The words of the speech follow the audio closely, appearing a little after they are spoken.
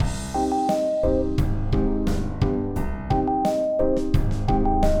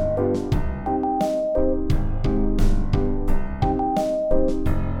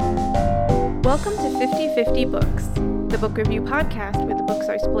50 Books, the book review podcast where the books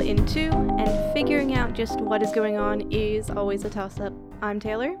are split in two, and figuring out just what is going on is always a toss-up. I'm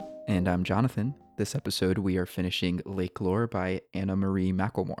Taylor. And I'm Jonathan. This episode we are finishing Lakelore by Anna Marie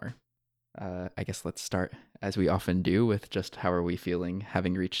McElmore. I guess let's start, as we often do, with just how are we feeling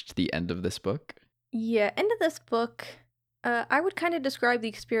having reached the end of this book? Yeah, end of this book, I would kind of describe the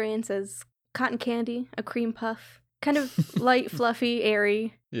experience as cotton candy, a cream puff, kind of light, fluffy,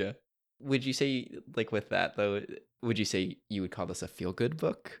 airy. Yeah. Would you say, like with that though, would you say you would call this a feel-good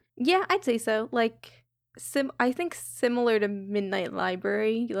book? Yeah, I'd say so. Like, I think similar to Midnight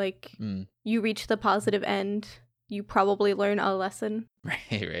Library, like, you reach the positive end, you probably learn a lesson.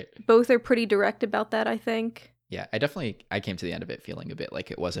 Right. Both are pretty direct about that, I think. Yeah, I came to the end of it feeling a bit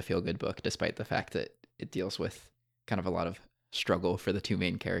like it was a feel-good book, despite the fact that it deals with kind of a lot of struggle for the two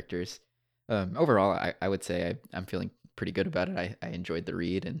main characters. Overall, I would say I'm feeling pretty good about it. I enjoyed the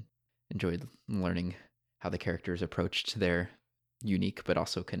read and enjoyed learning how the characters approached their unique but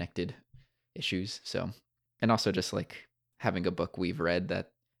also connected issues. So, and also just like having a book we've read that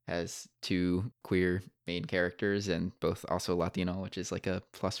has two queer main characters and both also Latino, which is like a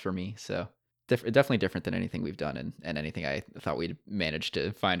plus for me. So definitely different than anything we've done and anything I thought we'd managed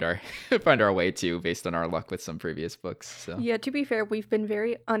to find our way to based on our luck with some previous books. So yeah, to be fair, we've been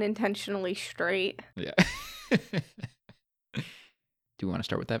very unintentionally straight. Yeah. Do you want to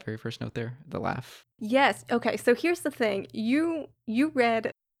start with that very first note there? The laugh? Yes. Okay, so here's the thing. You read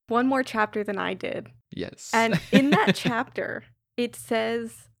one more chapter than I did. Yes. And in that chapter, it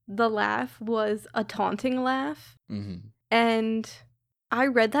says the laugh was a taunting laugh. Mm-hmm. And I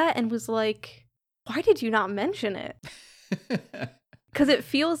read that and was like, why did you not mention it? Because it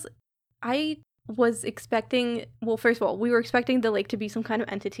feels, I was expecting, well, first of all, we were expecting the lake to be some kind of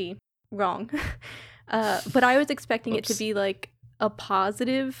entity. Wrong. But I was expecting it to be like a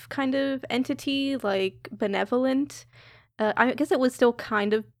positive kind of entity, like benevolent. I guess it was still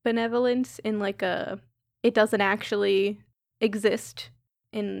kind of benevolent in like it doesn't actually exist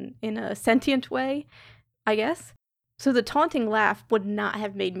in a sentient way, I guess. So the taunting laugh would not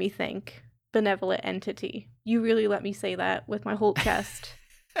have made me think benevolent entity. You really let me say that with my whole chest.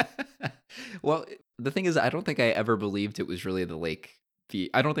 Well, the thing is, I don't think I ever believed it was really the lake.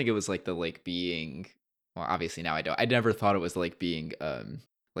 I don't think it was like the lake being. Well, obviously now I don't. I never thought it was like being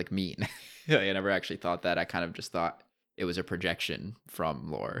like mean. I never actually thought that. I kind of just thought it was a projection from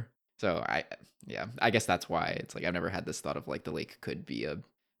lore. So I guess that's why it's like I've never had this thought of like the lake could be a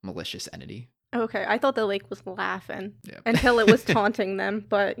malicious entity. Okay, I thought the lake was laughing until it was taunting them,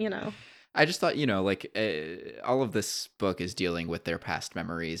 but I just thought, like all of this book is dealing with their past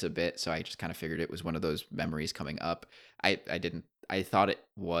memories a bit, so I just kind of figured it was one of those memories coming up. I thought it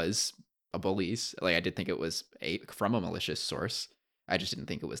was a bully's. Like I did think it was from a malicious source. I just didn't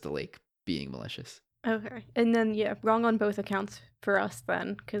think it was the lake being malicious. Okay, and then wrong on both accounts for us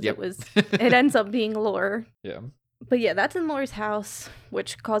then, because it ends up being lore. Yeah. But yeah, that's in Lore's house,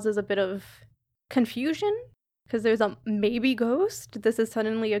 which causes a bit of confusion because there's a maybe ghost. This is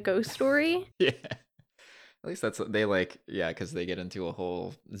suddenly a ghost story. Yeah. At least that's what they like. Yeah, because they get into a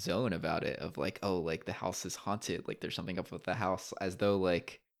whole zone about it of like, oh, like the house is haunted. Like there's something up with the house, as though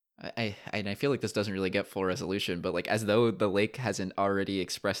like I feel like this doesn't really get full resolution, but like as though the lake hasn't already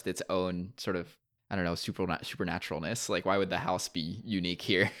expressed its own sort of, I don't know, supernaturalness. Like why would the house be unique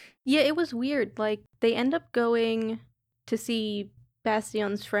here? Yeah, it was weird. Like they end up going to see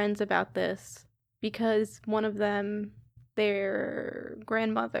Bastion's friends about this because one of them, their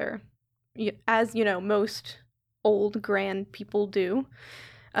grandmother, as most old grand people do,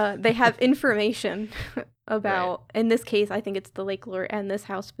 they have information about, in this case, I think it's the Lakelore and this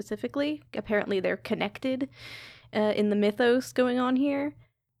house specifically. Apparently they're connected in the mythos going on here.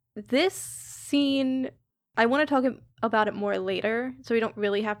 This scene, I want to talk about it more later, so we don't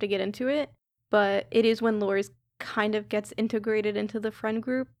really have to get into it, but it is when Lore's kind of gets integrated into the friend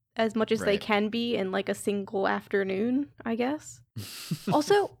group as much as they can be in like a single afternoon, I guess.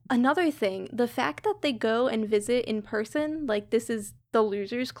 Also, another thing, the fact that they go and visit in person, like this is the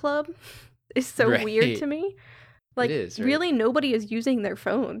Losers Club, is so weird to me. Like, it is, really nobody is using their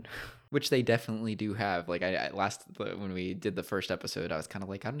phone. Which they definitely do have. Like when we did the first episode, I was kind of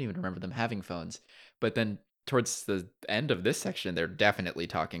like, I don't even remember them having phones. But then towards the end of this section, they're definitely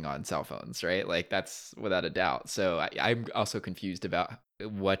talking on cell phones, right? Like that's without a doubt. So I'm also confused about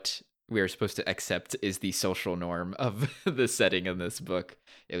what we are supposed to accept is the social norm of the setting in this book.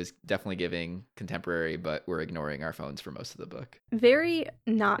 It was definitely giving contemporary, but we're ignoring our phones for most of the book. Very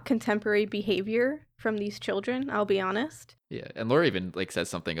not contemporary behavior from these children, I'll be honest. Yeah, and Laura even like says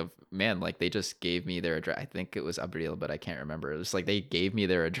something of, man, like they just gave me their address. I think it was Abril, but I can't remember. It was like they gave me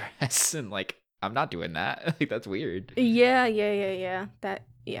their address and like I'm not doing that. Like, that's weird. Yeah.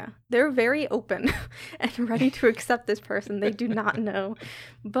 Yeah. They're very open and ready to accept this person they do not know.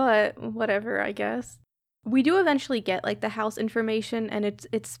 But whatever, I guess. We do eventually get like the house information, and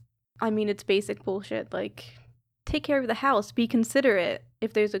it's I mean, it's basic bullshit. Like, take care of the house, be considerate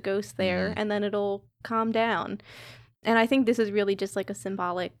if there's a ghost there, Mm, and then it'll calm down. And I think this is really just like a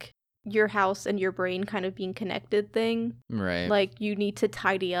symbolic your house and your brain kind of being connected thing. right. Like, you need to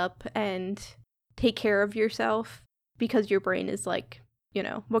tidy up and take care of yourself because your brain is like,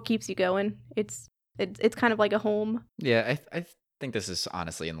 what keeps you going. It's kind of like a home. Yeah, I think this is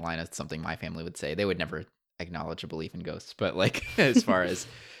honestly in line with something my family would say. They would never acknowledge a belief in ghosts, but like as far as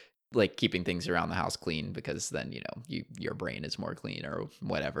like keeping things around the house clean because then your brain is more clean or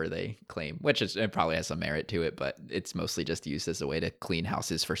whatever they claim, which is it probably has some merit to it, but it's mostly just used as a way to clean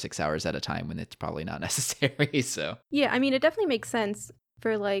houses for 6 hours at a time when it's probably not necessary. So Yeah, I mean, it definitely makes sense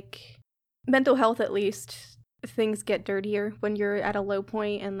for like mental health at least. Things get dirtier when you're at a low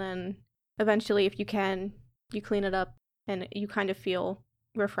point, and then eventually, if you can, you clean it up and you kind of feel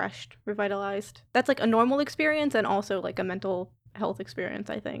refreshed, revitalized. That's like a normal experience and also like a mental health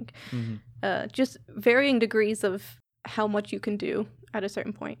experience, I think. mhm. Just varying degrees of how much you can do at a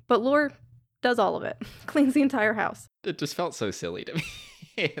certain point. But Lore does all of it, cleans the entire house. It just felt so silly to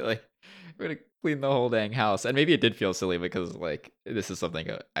me. Like, we're gonna clean the whole dang house, and maybe it did feel silly because like this is something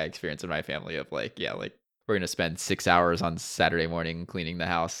I experienced in my family of like, yeah, like we're gonna spend 6 hours on Saturday morning cleaning the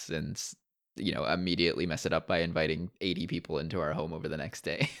house and immediately mess it up by inviting 80 people into our home over the next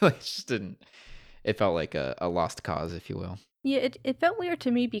day. Like, it just didn't. It felt like a lost cause, if you will. Yeah, it felt weird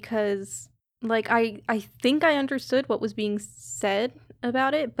to me because like I think I understood what was being said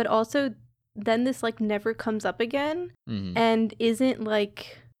about it, but also then this like never comes up again Hmm. and isn't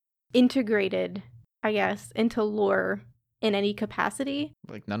like integrated, I guess, into lore in any capacity.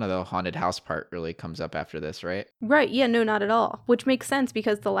 Like none of the haunted house part really comes up after this, right? Right, yeah, no, not at all. Which makes sense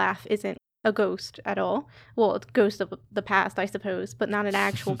because the laugh isn't a ghost at all. Well, it's a ghost of the past, I suppose, but not an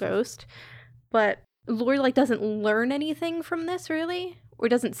actual ghost. But Lore like doesn't learn anything from this really, or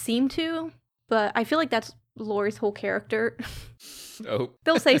doesn't seem to. But I feel like that's Lore's whole character. Oh.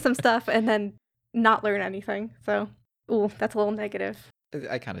 They'll say some stuff and then not learn anything. So, ooh, that's a little negative.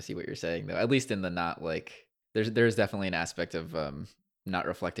 I kind of see what you're saying though. At least in the not like there's definitely an aspect of not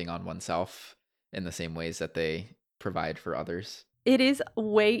reflecting on oneself in the same ways that they provide for others. It is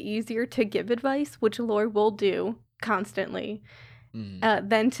way easier to give advice, which Lore will do constantly, Mhm.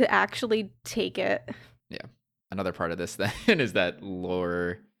 than to actually take it. Yeah. Another part of this then is that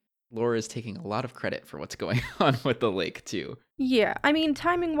Lore is taking a lot of credit for what's going on with the lake too. Yeah, I mean,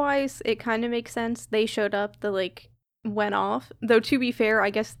 timing wise, it kind of makes sense. They showed up, the lake went off. Though, to be fair, I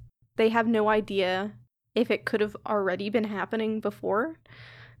guess they have no idea if it could have already been happening before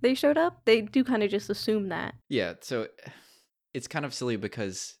they showed up. They do kind of just assume that. Yeah, so it's kind of silly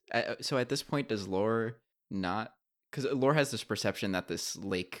because so at this point does Lore not because Lore has this perception that this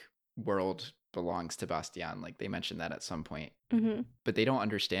lake world belongs to Bastian, like they mentioned that at some point, Hmm. but they don't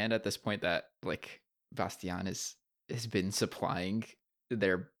understand at this point that like Bastian has been supplying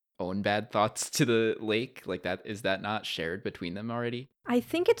their own bad thoughts to the lake. Like that not shared between them already? I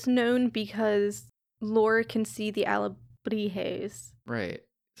think it's known because Lore can see the Alabrijes. Right.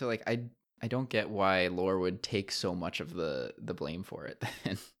 So like I don't get why Lore would take so much of the blame for it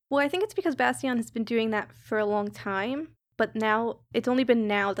then. Well, I think it's because Bastion has been doing that for a long time, but now it's only been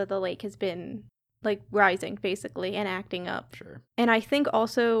now that the lake has been like rising basically and acting up. Sure. And I think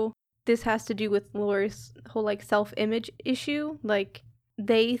also this has to do with Lore's whole like self-image issue. Like,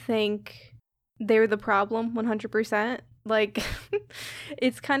 they think they're the problem 100%. Like,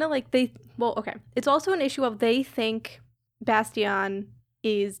 it's kind of like well, okay. It's also an issue of they think Bastion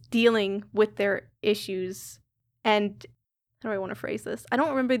is dealing with their issues, and how do I want to phrase this? I don't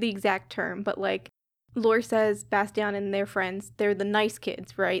remember the exact term, but like Lore says Bastion and their friends, they're the nice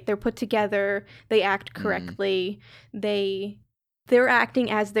kids, right? They're put together, they act correctly, they're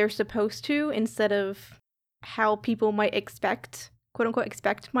acting as they're supposed to instead of how people might expect, quote unquote,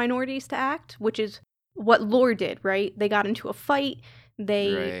 expect minorities to act, which is what Lore did, right? They got into a fight,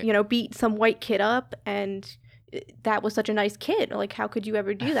 they, Right. beat some white kid up, and that was such a nice kid. Like, how could you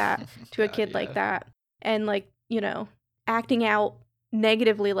ever do that to a God, kid like yeah. that? And like, acting out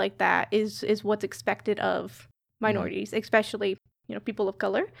negatively like that is what's expected of minorities, especially, people of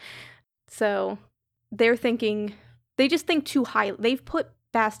color. So they just think too high. They've put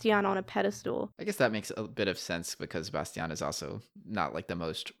Bastion on a pedestal. I guess that makes a bit of sense because Bastian is also not like the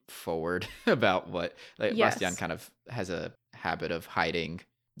most forward about what like Bastian Yes. kind of has a habit of hiding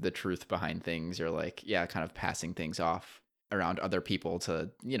the truth behind things or like yeah, kind of passing things off around other people to,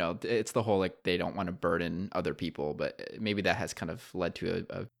 it's the whole like they don't want to burden other people, but maybe that has kind of led to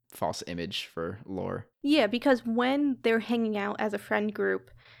a false image for Lore. Yeah, because when they're hanging out as a friend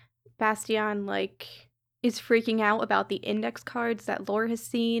group, Bastion like is freaking out about the index cards that Lore has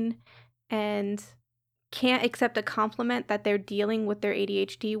seen and can't accept a compliment that they're dealing with their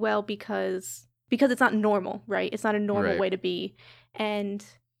ADHD well because it's not normal, right? It's not a normal Right. way to be. And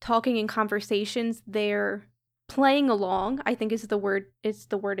talking in conversations, they're playing along, I think is the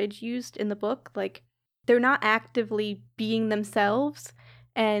wordage used in the book. Like they're not actively being themselves.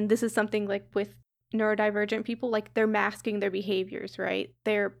 And this is something like with neurodivergent people, like they're masking their behaviors, right?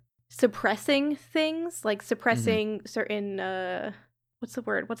 They're suppressing things, like suppressing certain what's the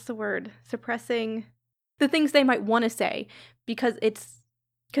word? Suppressing the things they might want to say because it's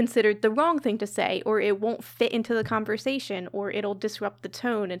considered the wrong thing to say, or it won't fit into the conversation, or it'll disrupt the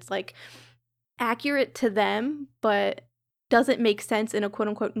tone. It's like accurate to them, but doesn't make sense in a quote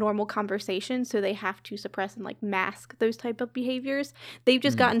unquote normal conversation. So they have to suppress and like mask those type of behaviors. They've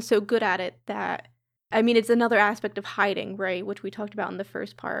just gotten so good at it that, I mean, it's another aspect of hiding, right? Which we talked about in the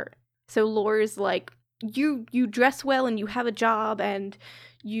first part. So Lore's like, you dress well and you have a job and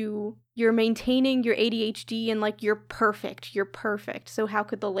you're maintaining your ADHD and like you're perfect. So how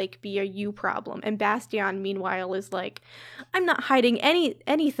could the lake be a you problem? And Bastion meanwhile is like, I'm not hiding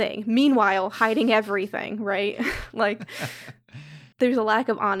anything. Meanwhile, hiding everything, right? Like there's a lack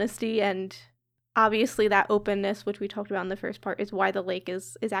of honesty, and obviously that openness, which we talked about in the first part, is why the lake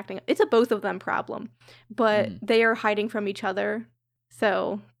is acting. It's a both of them problem, but they are hiding from each other.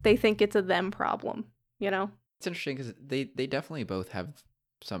 So they think it's a them problem, It's interesting because they definitely both have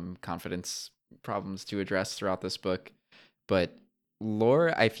some confidence problems to address throughout this book, but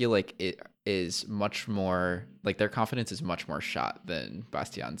Lore, I feel like it is much more like their confidence is much more shot than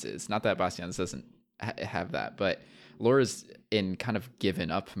Bastian's is. Not that Bastian's doesn't have that, but Lore is in kind of given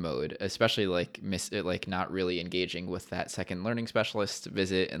up mode, especially like not really engaging with that second learning specialist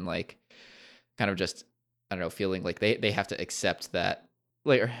visit and like kind of just, I don't know, feeling like they have to accept that,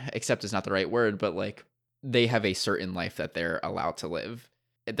 like, or accept is not the right word, but like they have a certain life that they're allowed to live.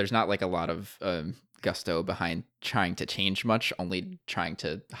 There's not like a lot of gusto behind trying to change much, only trying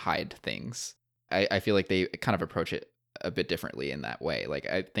to hide things. I feel like they kind of approach it a bit differently in that way. Like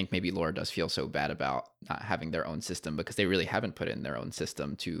I think maybe Laura does feel so bad about not having their own system because they really haven't put in their own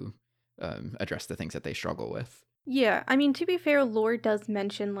system to address the things that they struggle with. Yeah, I mean, to be fair, Lore does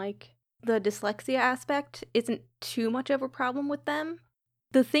mention like the dyslexia aspect isn't too much of a problem with them.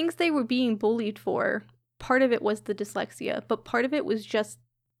 The things they were being bullied for, part of it was the dyslexia, but part of it was just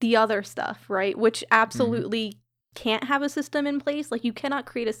the other stuff, right? Which absolutely can't have a system in place. Like you cannot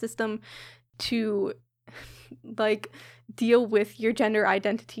create a system to like deal with your gender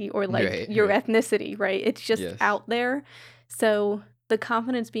identity or like your ethnicity, right? It's just out there. So the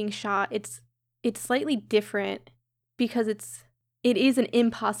confidence being shot, it's slightly different because it is an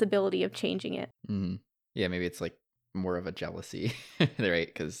impossibility of changing it. Yeah, maybe it's like more of a jealousy, right?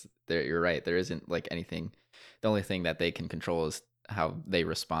 Because you're right. There isn't like anything. The only thing that they can control is how they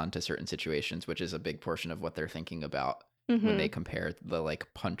respond to certain situations, which is a big portion of what they're thinking about when they compare the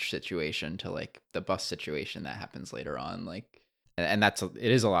like punch situation to like the bus situation that happens later on. Like, and it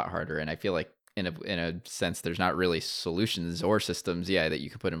is a lot harder. And I feel like in a sense, there's not really solutions or systems, that you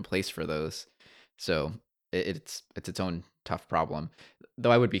could put in place for those. So it's its own tough problem.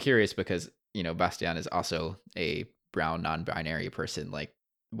 Though I would be curious because Bastian is also a brown non-binary person. Like,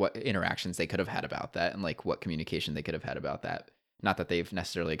 what interactions they could have had about that, and like what communication they could have had about that. Not that they've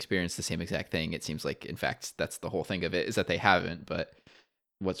necessarily experienced the same exact thing. It seems like, in fact, that's the whole thing of it, is that they haven't. But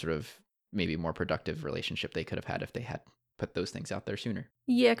what sort of maybe more productive relationship they could have had if they had put those things out there sooner.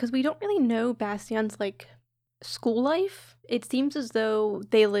 Yeah, because we don't really know Bastian's like school life. It seems as though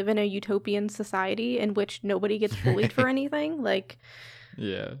they live in a utopian society in which nobody gets bullied for anything. Like,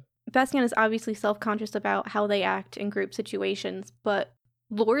 yeah, Bastian is obviously self-conscious about how they act in group situations, but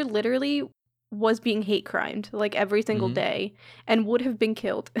Lore literally was being hate crimed like every single day and would have been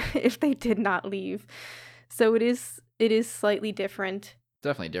killed if they did not leave. So it is slightly different.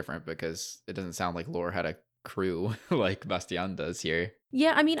 Definitely different because it doesn't sound like Lore had a crew like Bastian does here.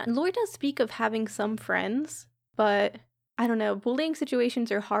 Yeah, I mean, Lore does speak of having some friends, but I don't know. Bullying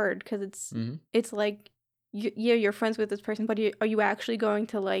situations are hard because it's like, you're friends with this person, but are you actually going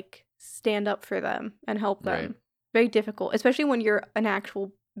to like stand up for them and help them? Right. Very difficult, especially when you're an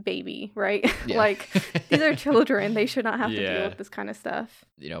actual baby, right? Yeah. Like, these are children. They should not have to deal with this kind of stuff.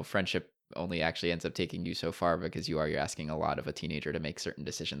 Friendship only actually ends up taking you so far because you're asking a lot of a teenager to make certain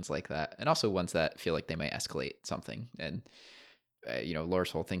decisions like that. And also ones that feel like they might escalate something. And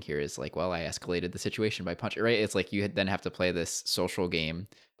Laura's whole thing here is like, well, I escalated the situation by punching, right? It's like you then have to play this social game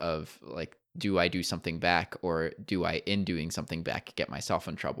of like, do I do something back, or do I, in doing something back, get myself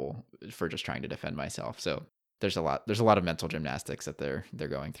in trouble for just trying to defend myself? So there's a lot of mental gymnastics that they're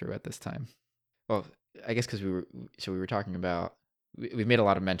going through at this time. Well, I guess because we were talking about, we've made a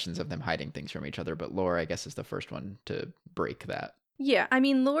lot of mentions of them hiding things from each other, but Laura, I guess, is the first one to break that. Yeah, I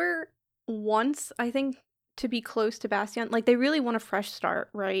mean, Lore wants, I think, to be close to Bastion. Like, they really want a fresh start,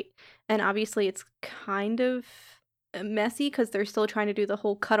 right? And obviously, it's kind of messy because they're still trying to do the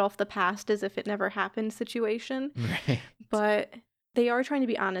whole cut off the past as if it never happened situation. Right. But they are trying to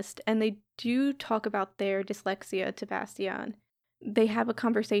be honest, and they do talk about their dyslexia to Bastion. They have a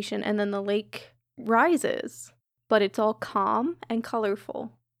conversation, and then the lake rises, but it's all calm and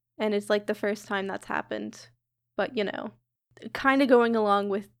colorful. And it's like the first time that's happened. But, kind of going along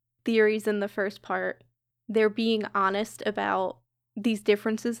with theories in the first part, they're being honest about these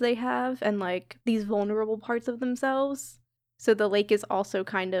differences they have and like these vulnerable parts of themselves. So the lake is also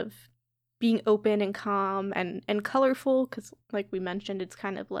kind of being open and calm and colorful because, like we mentioned, it's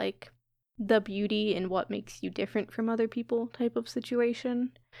kind of like the beauty in what makes you different from other people type of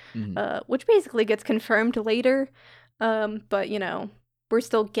situation, Mhm. which basically gets confirmed later. But we're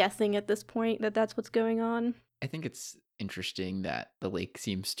still guessing at this point that that's what's going on. I think it's interesting that the lake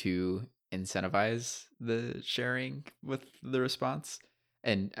seems to incentivize the sharing with the response.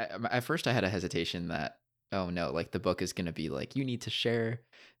 And at first, I had a hesitation that, oh no, like the book is going to be like, you need to share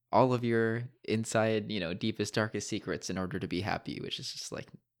all of your inside, deepest, darkest secrets in order to be happy, which is just like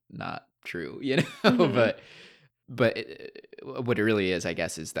not true, Hmm. But what it really is, I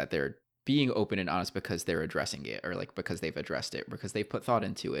guess, is that they're being open and honest because they're addressing it, or like because they've addressed it, because they put thought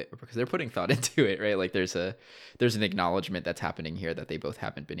into it, or because they're putting thought into it, right? Like there's an acknowledgement that's happening here that they both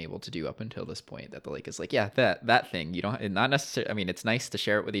haven't been able to do up until this point. That the lake is like, yeah, that thing, you don't, not necessarily. I mean, it's nice to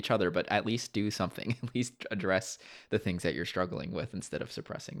share it with each other, but at least do something. At least address the things that you're struggling with instead of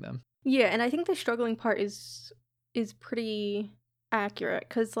suppressing them. Yeah, and I think the struggling part is pretty accurate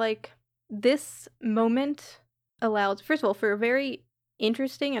because like this moment allows, first of all, for a very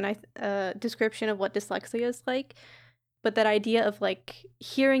interesting and description of what dyslexia is like, but that idea of like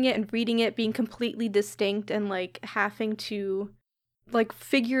hearing it and reading it being completely distinct and like having to like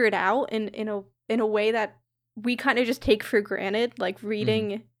figure it out in a way that we kind of just take for granted, like Hmm.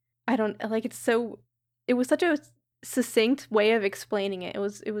 reading. I don't like it was such a succinct way of explaining it.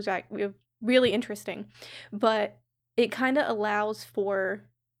 Really interesting, but it kind of allows for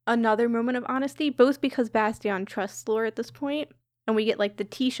another moment of honesty, both because Bastion trusts Lore at this point, and we get like the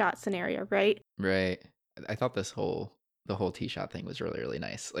T shot scenario, right? Right. I thought the whole T shot thing was really, really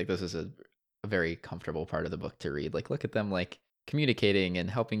nice. Like this is a very comfortable part of the book to read. Like look at them like communicating and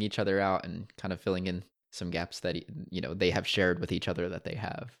helping each other out and kind of filling in some gaps that they have shared with each other that they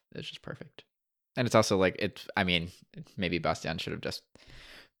have. It's just perfect. And it's also like it. I mean, maybe Bastian should have just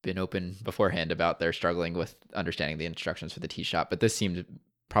been open beforehand about their struggling with understanding the instructions for the tea shop, but this seemed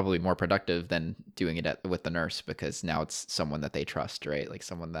probably more productive than doing it with the nurse because now it's someone that they trust, right? Like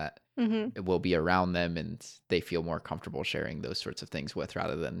someone that Mm-hmm. will be around them and they feel more comfortable sharing those sorts of things with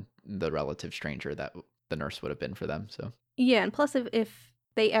rather than the relative stranger that the nurse would have been for them. So, Yeah, and plus, if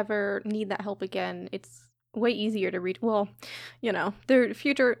they ever need that help again, it's way easier to reach. Well, their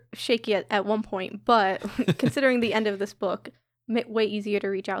future shaky at one point, but considering the end of this book, way easier to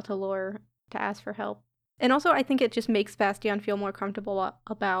reach out to Lore to ask for help. And also, I think it just makes Bastion feel more comfortable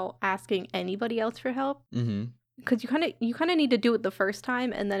about asking anybody else for help mm-hmm. because you kind of need to do it the first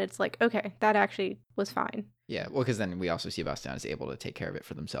time, and then it's like, okay, that actually was fine. Yeah, well, because then we also see Bastian is able to take care of it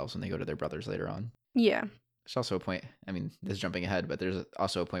for themselves when they go to their brothers later on. Yeah. There's also a point, I mean, this is jumping ahead, but there's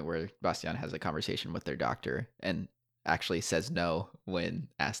also a point where Bastian has a conversation with their doctor and actually says no when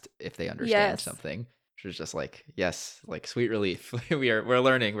asked if they understand Yes. something. Which is just like, yes, like sweet relief. We're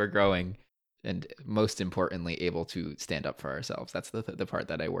learning, we're growing, and most importantly, able to stand up for ourselves. That's the part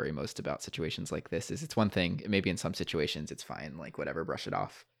that I worry most about situations like this. Is it's one thing, maybe in some situations it's fine, like whatever, brush it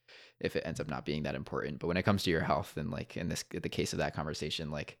off if it ends up not being that important. But when it comes to your health, and like in the case of that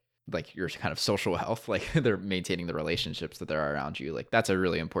conversation, like your kind of social health, like they're maintaining the relationships that there are around you, like that's a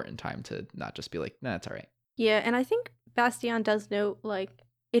really important time to not just be like, nah, it's all right. Yeah, and I think Bastion does note like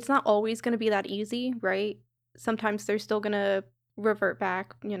it's not always going to be that easy, right? Sometimes they're still going to revert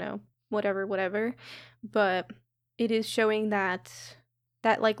back, whatever, whatever. But it is showing that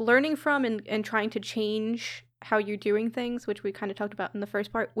like learning from and trying to change how you're doing things, which we kind of talked about in the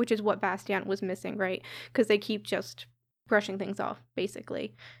first part, which is what Bastion was missing, right? Because they keep just brushing things off,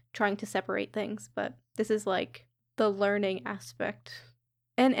 basically, trying to separate things. But this is like the learning aspect.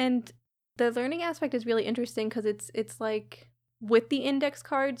 And the learning aspect is really interesting because it's like with the index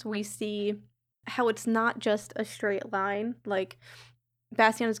cards, we see how it's not just a straight line. Like,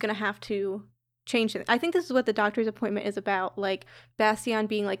 Bastion is going to have to change it. I think this is what the doctor's appointment is about. Like, Bastion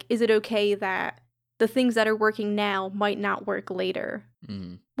being like, is it okay that the things that are working now might not work later?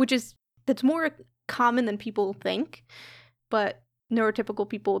 Mm-hmm. Which is, that's more common than people think. But neurotypical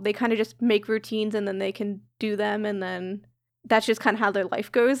people, they kind of just make routines and then they can do them, and then that's just kind of how their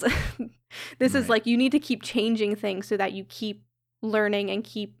life goes. This is like, you need to keep changing things so that you keep learning and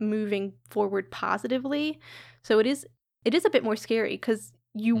keep moving forward positively. So it is a bit more scary because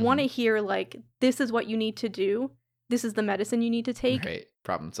you want to hear like, this is what you need to do, this is the medicine you need to take, right,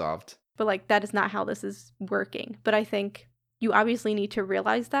 problem solved. But like, that is not how this is working. But I think you obviously need to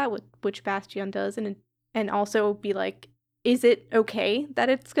realize that, which Bastion does, and also be like, is it okay that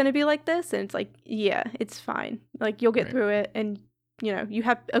it's going to be like this? And it's like, yeah, it's fine, like, you'll get through it. And you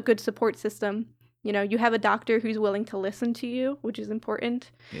have a good support system. You have a doctor who's willing to listen to you, which is important.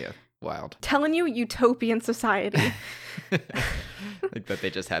 Yeah, wild. Telling you, utopian society. Like that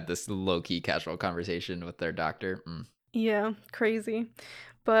they just had this low-key casual conversation with their doctor. Yeah, crazy.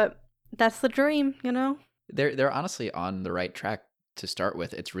 But that's the dream, They're honestly on the right track to start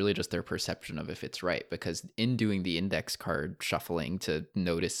with. It's really just their perception of if it's right, because in doing the index card shuffling to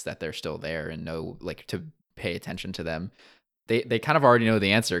notice that they're still there and know, like, to pay attention to them, they kind of already know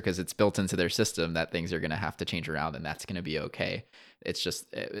the answer because it's built into their system that things are going to have to change around and that's going to be okay. It's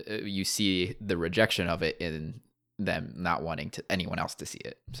just you see the rejection of it in them not wanting anyone else to see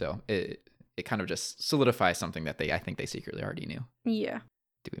it. So it kind of just solidifies something that I think they secretly already knew. Yeah.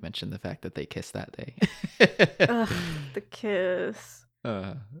 Did we mention the fact that they kissed that day? Ugh, the kiss.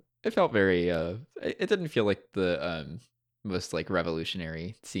 It felt very it didn't feel like the most like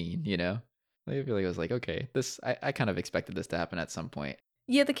revolutionary scene, I feel like I was like, okay, this I kind of expected this to happen at some point.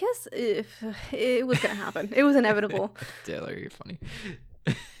 Yeah, the kiss, it was gonna happen. It was inevitable. Taylor, you're funny.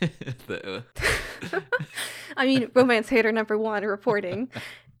 I mean, romance hater number one reporting.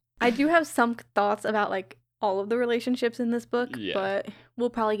 I do have some thoughts about like all of the relationships in this book, but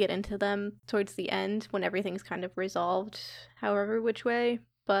we'll probably get into them towards the end when everything's kind of resolved, however which way.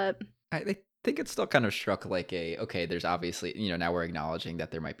 But I think it still kind of struck like okay, there's obviously, now we're acknowledging that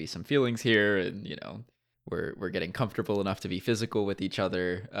there might be some feelings here, and we're getting comfortable enough to be physical with each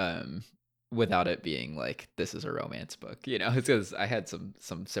other, without it being like this is a romance book. It's because I had some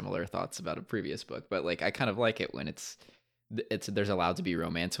similar thoughts about a previous book, but like I kind of like it when it's there's allowed to be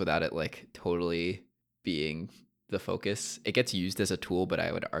romance without it like totally being the focus. It gets used as a tool, but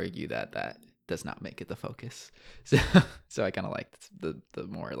I would argue that does not make it the focus. So I kind of liked the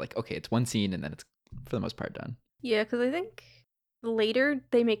more like, okay, it's one scene and then it's for the most part done. Yeah, because I think later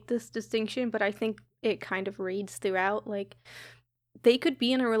they make this distinction, but I think it kind of reads throughout. Like, they could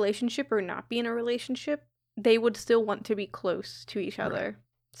be in a relationship or not be in a relationship. They would still want to be close to each other. Right.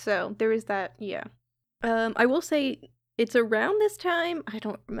 So there is that, yeah. I will say, it's around this time, I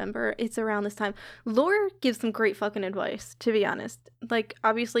don't remember, it's around this time, Lore gives some great fucking advice, to be honest. Like,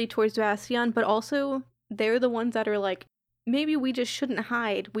 obviously towards Bastion, but also they're the ones that are like, maybe we just shouldn't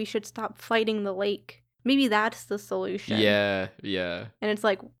hide, we should stop fighting the lake. Maybe that's the solution. Yeah. And it's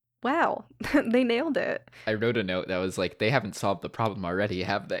like, wow, they nailed it. I wrote a note that was like, they haven't solved the problem already,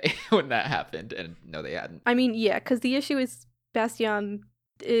 have they? When that happened, and no, they hadn't. I mean, yeah, because the issue is Bastion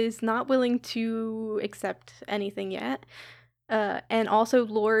is not willing to accept anything yet, and also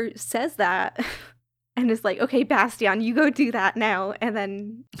Lore says that and is like, okay, Bastion, you go do that now, and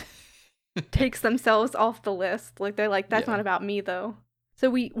then takes themselves off the list. Like, they're like, that's not about me though. So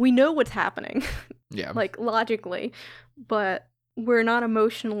we know what's happening, like logically, but we're not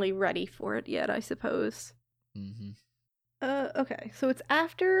emotionally ready for it yet, I suppose. Okay, so it's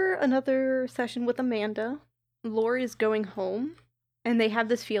after another session with Amanda. Lore is going home, and they have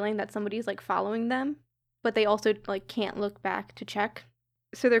this feeling that somebody's like following them, but they also like can't look back to check.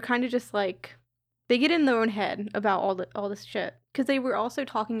 So they're kind of just like, they get in their own head about all this shit. Because they were also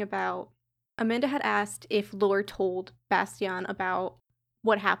talking about, Amanda had asked if Lore told Bastion about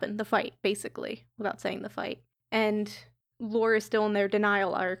what happened, the fight, basically, without saying the fight. And Lore is still in their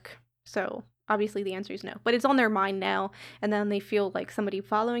denial arc, so obviously the answer is no. But it's on their mind now, and then they feel like somebody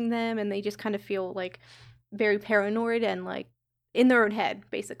following them, and they just kind of feel like very paranoid and like in their own head,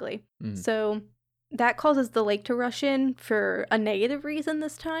 basically. So that causes the lake to rush in for a negative reason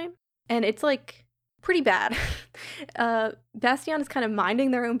this time, and it's like pretty bad. Bastion is kind of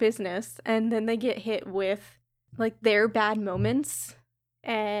minding their own business, and then they get hit with like their bad moments,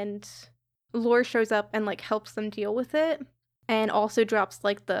 and Lore shows up and like helps them deal with it, and also drops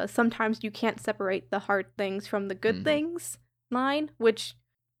like the sometimes you can't separate the hard things from the good things line, which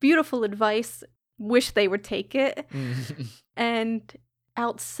beautiful advice, wish they would take it. And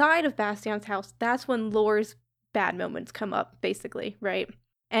outside of Bastion's house, that's when Lore's bad moments come up, basically, right?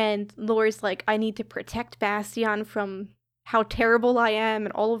 And Lore's like, I need to protect Bastion from how terrible I am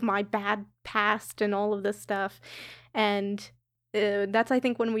and all of my bad past and all of this stuff. And that's, I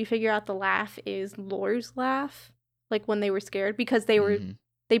think, when we figure out the laugh is Lore's laugh, like when they were scared, because they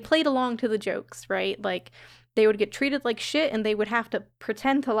played along to the jokes, right? Like, they would get treated like shit and they would have to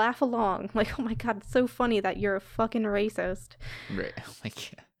pretend to laugh along. Like, oh my god, it's so funny that you're a fucking racist. Right.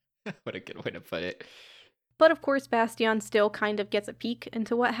 Like, what a good way to put it. But of course, Bastion still kind of gets a peek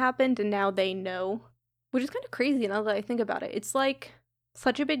into what happened, and now they know. Which is kind of crazy now that I think about it. It's like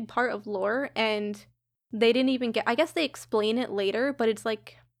such a big part of lore, and they didn't even get. I guess they explain it later, but it's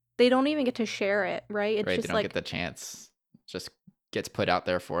like they don't even get to share it, right? It's Right, just they don't like get the chance. Just gets put out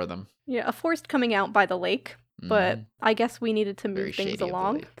there for them. yeah, a forest coming out by the lake. But I guess we needed to move Very things shady of the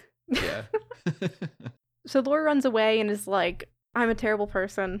along. lake. Yeah. So Lore runs away and is like, I'm a terrible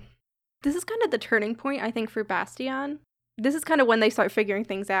person. This is kind of the turning point, I think, for Bastion. This is kind of when they start figuring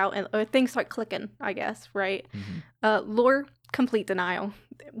things out and things start clicking, I guess, right? Lore, complete denial.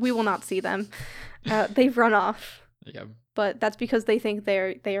 We will not see them. They've run off. Yeah. But that's because they think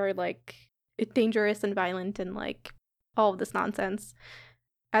they are like dangerous and violent and like all of this nonsense.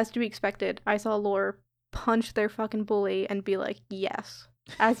 As to be expected, I saw Lore punch their fucking bully and be like, yes,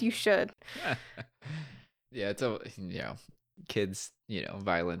 as you should. Yeah, it's kids,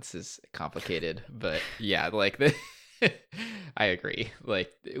 violence is complicated, but yeah, like I agree.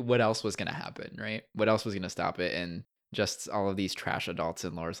 Like, what else was gonna happen, right? What else was gonna stop it? And just all of these trash adults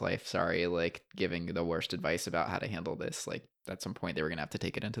in Lore's life, like giving the worst advice about how to handle this. Like, at some point they were gonna have to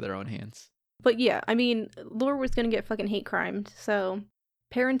take it into their own hands. But yeah, I mean, Lore was gonna get fucking hate crimed, so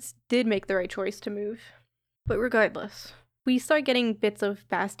parents did make the right choice to move. But regardless, we start getting bits of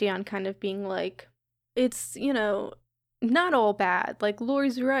Bastion kind of being like, it's, not all bad. Like,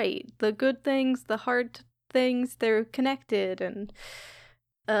 Lore's right. The good things, the hard things, they're connected, and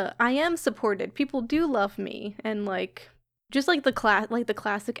I am supported. People do love me, and like, just like the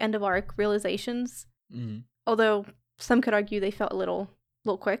classic end of arc realizations. Although some could argue they felt a little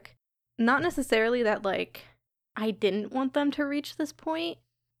quick. Not necessarily that like I didn't want them to reach this point,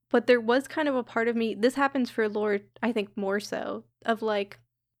 but there was kind of a part of me. This happens for Lore, I think, more so of like,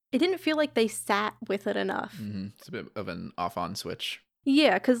 it didn't feel like they sat with it enough. It's a bit of an off-on switch.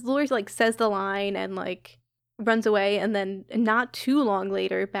 Yeah, because Lore like says the line and like runs away, and then not too long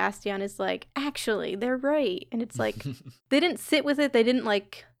later, Bastion is like, actually, they're right. And it's like, they didn't sit with it. They didn't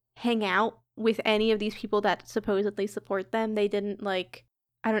like hang out with any of these people that supposedly support them. They didn't like,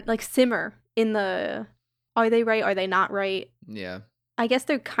 I don't like simmer in the, are they right? Are they not right? Yeah. I guess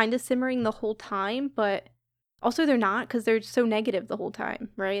they're kind of simmering the whole time, but also they're not, because they're so negative the whole time,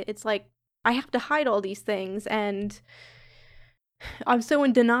 right? It's like, I have to hide all these things, and I'm so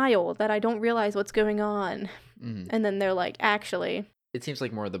in denial that I don't realize what's going on. And then they're like, actually. It seems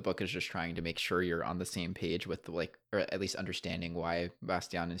like more of the book is just trying to make sure you're on the same page with or at least understanding why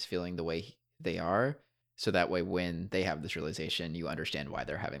Bastion is feeling the way they are. So that way, when they have this realization, you understand why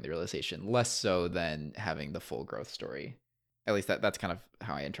they're having the realization, less so than having the full growth story. At least that's kind of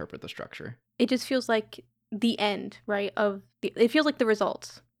how I interpret the structure. It just feels like the end, right? It feels like the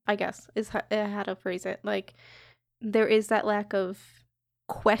results, I guess, is how to phrase it. Like, there is that lack of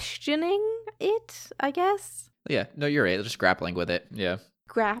questioning it, I guess. Yeah, no, you're right. Just grappling with it. Yeah.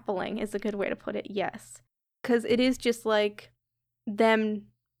 Grappling is a good way to put it, yes. Because it is just like them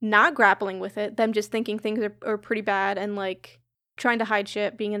not grappling with it, them just thinking things are pretty bad and like trying to hide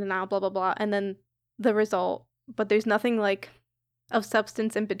shit, being in denial, blah, blah, blah. And then the result. But there's nothing like of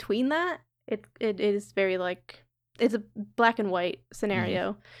substance in between that. It is very like, it's a black and white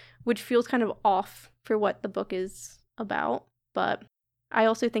scenario, which feels kind of off for what the book is about. But I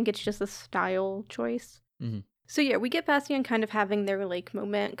also think it's just a style choice. So yeah, we get Bastion kind of having their lake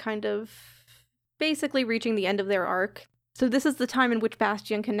moment, kind of basically reaching the end of their arc. So this is the time in which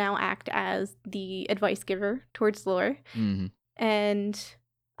Bastion can now act as the advice giver towards Lore. And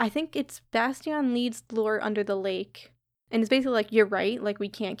I think it's Bastion leads Lore under the lake. And it's basically like, you're right, like we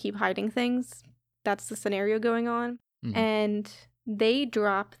can't keep hiding things. That's the scenario going on. And they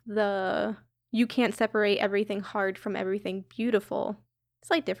drop the, you can't separate everything hard from everything beautiful.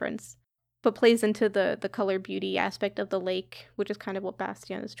 Slight difference. But plays into the color beauty aspect of the lake, which is kind of what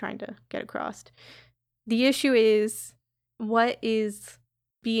Bastion is trying to get across. The issue is, what is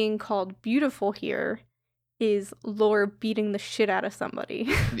being called beautiful here is Lore beating the shit out of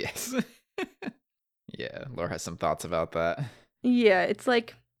somebody. Yes. Yeah, Lore has some thoughts about that. Yeah, it's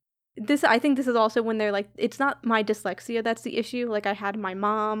like, this. I think this is also when they're like, it's not my dyslexia that's the issue. Like, I had my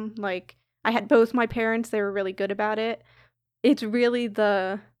mom, like, I had both my parents, they were really good about it. It's really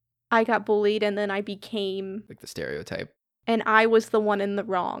I got bullied and then I became, Like the stereotype. and I was the one in the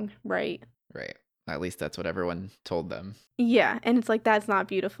wrong, right? Right. At least that's what everyone told them. Yeah, and it's like, that's not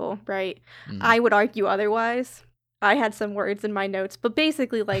beautiful, right? Mm. I would argue otherwise. I had some words in my notes, but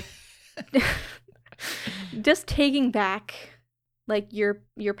basically, like, just taking back, like, your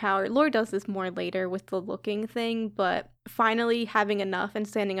power. Lore does this more later with the looking thing, but finally having enough and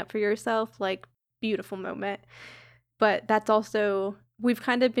standing up for yourself, like, beautiful moment. But that's also, we've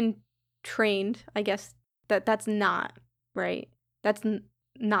kind of been trained, I guess, that that's not, right? That's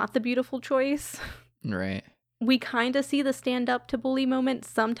not the beautiful choice. Right. We kind of see the stand up to bully moment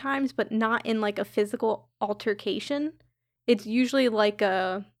sometimes, but not in like a physical altercation. It's usually like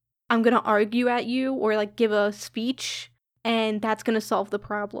I'm going to argue at you or like give a speech and that's going to solve the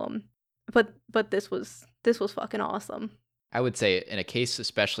problem. But this was fucking awesome. I would say in a case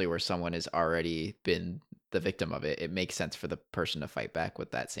especially where someone has already been the victim of it, it makes sense for the person to fight back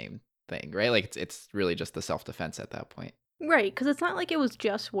with that same thing, right? Like it's really just the self-defense at that point. Right, cuz it's not like it was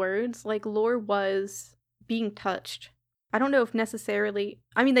just words. Like Lore was being touched. I don't know if necessarily,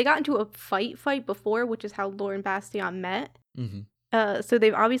 I mean, they got into a fight before, which is how Lore and Bastion met. Mm-hmm. So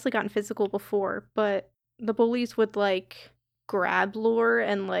they've obviously gotten physical before, but the bullies would like grab Lore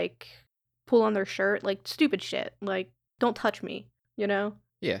and like pull on their shirt, like stupid shit. Like, don't touch me, you know?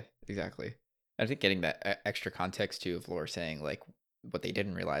 Yeah, exactly. I think getting that extra context too of Lore saying like what they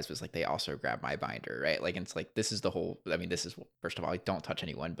didn't realize was like they also grabbed my binder, right? Like it's like this is the whole. I mean, this is first of all, like, don't touch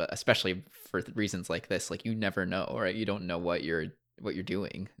anyone, but especially for reasons like this, like you never know, right? You don't know what you're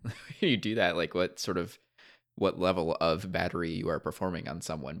doing. You do that, like what level of battery you are performing on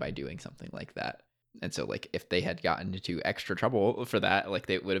someone by doing something like that. And so like if they had gotten into extra trouble for that, like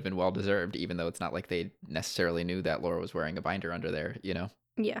they would have been well deserved, even though it's not like they necessarily knew that Laura was wearing a binder under there, you know?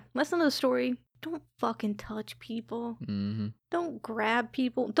 Yeah. Lesson of the story, don't fucking touch people. Mm-hmm. Don't grab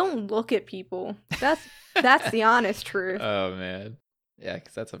people. Don't look at people. That's the honest truth. Oh man. Yeah,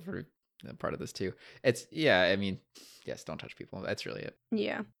 because that's a part of this too. It's yeah, I mean, yes, don't touch people. That's really it.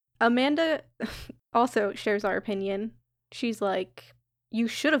 Yeah. Amanda also shares our opinion. She's like, you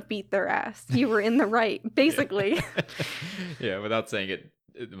should have beat their ass. You were in the right, basically. Yeah, yeah, without saying it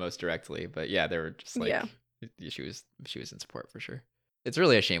the most directly, but yeah, they were just like, Yeah. she was in support for sure. It's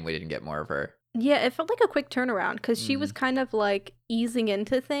really a shame we didn't get more of her. Yeah, it felt like a quick turnaround because she was Mhm. kind of like easing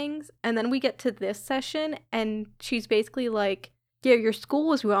into things. And then we get to this session and she's basically like, yeah, your school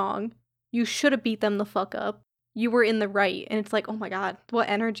was wrong. You should have beat them the fuck up. You were in the right. And it's like, oh my God, what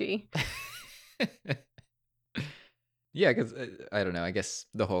energy. Yeah, because I don't know. I guess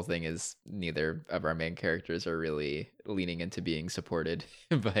the whole thing is neither of our main characters are really leaning into being supported.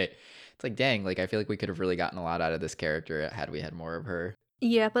 But it's like, dang, like I feel like we could have really gotten a lot out of this character had we had more of her.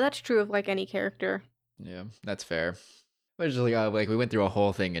 Yeah, but that's true of like any character. Yeah, that's fair. But it's just like we went through a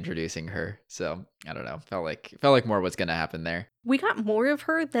whole thing introducing her, so I don't know. Felt like more was gonna happen there. We got more of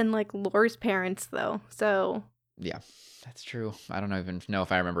her than like Lore's parents though. So Yeah, that's true. I don't even know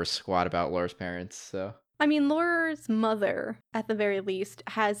if I remember squat about Laura's parents. So I mean, Laura's mother, at the very least,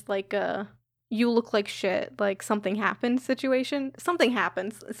 has like a "you look like shit," like something happened situation. Something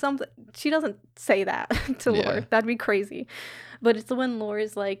happens. Something. She doesn't say that to yeah, Laura. That'd be crazy. But it's when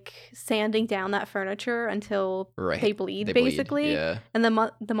Laura's like sanding down that furniture until right. they bleed, They bleed. basically. Yeah, And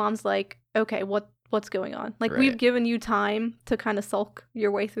the mom's like, "Okay, what's going on? Like, right. we've given you time to kind of sulk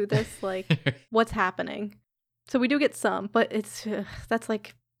your way through this. Like, what's happening?" So we do get some, but it's that's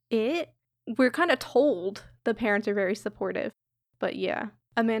like it. We're kind of told the parents are very supportive. But yeah,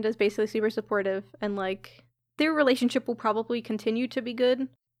 Amanda's basically super supportive and like their relationship will probably continue to be good.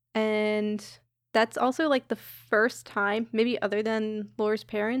 And that's also like the first time, maybe other than Laura's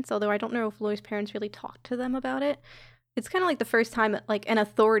parents, although I don't know if Laura's parents really talked to them about it. It's kind of like the first time that like an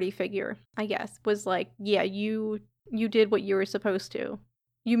authority figure, I guess, was like, yeah, you did what you were supposed to.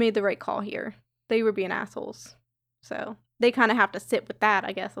 You made the right call here. They were being assholes. So they kind of have to sit with that,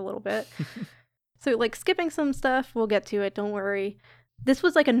 I guess, a little bit. So, like, skipping some stuff, we'll get to it, don't worry. This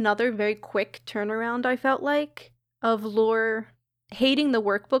was, like, another very quick turnaround, I felt like, of Lore hating the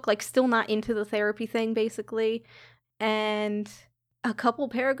workbook, like, still not into the therapy thing, basically. And a couple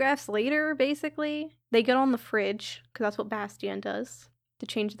paragraphs later, basically, they get on the fridge, because that's what Bastion does, to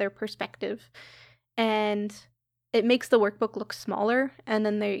change their perspective. And it makes the workbook look smaller, and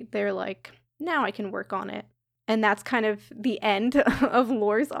then they're like, now I can work on it. And that's kind of the end of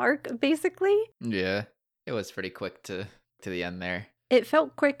Lore's arc, basically. Yeah, it was pretty quick to the end there. It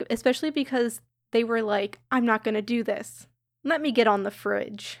felt quick, especially because they were like, I'm not going to do this. Let me get on the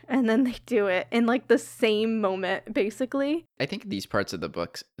fridge. And then they do it in like the same moment, basically. I think these parts of the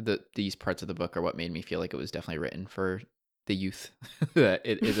book are what made me feel like it was definitely written for the youth that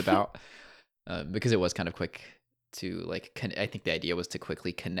it is about, because it was kind of quick to like. I think the idea was to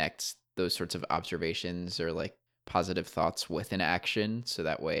quickly connect those sorts of observations or like positive thoughts with an action, so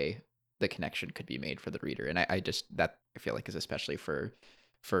that way the connection could be made for the reader. And I just that I feel like is especially for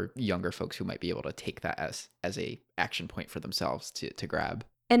younger folks who might be able to take that as a action point for themselves to grab.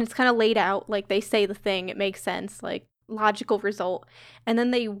 And it's kind of laid out, like they say the thing, it makes sense, like logical result, and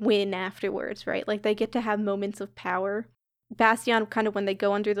then they win afterwards, right? Like they get to have moments of power. Bastion, kind of when they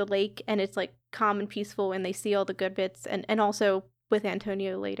go under the lake and it's like calm and peaceful and they see all the good bits, and also with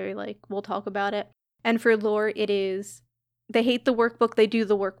Antonio later, like we'll talk about it. And for Lore, it is they hate the workbook, they do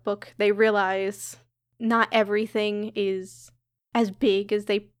the workbook, they realize not everything is as big as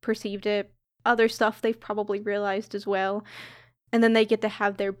they perceived it. Other stuff they've probably realized as well. And then they get to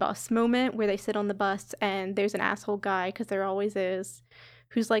have their bus moment where they sit on the bus and there's an asshole guy, because there always is,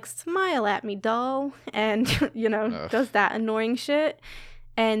 who's like, smile at me, doll, and, you know, Ugh. does that annoying shit.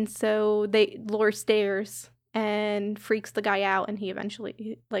 And so Lore stares and freaks the guy out and he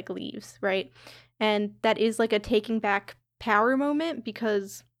eventually, like, leaves, right? And that is like a taking back power moment,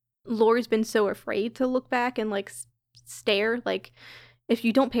 because Lore's been so afraid to look back and, like, stare. Like, if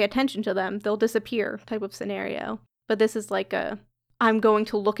you don't pay attention to them, they'll disappear type of scenario. But this is like I'm going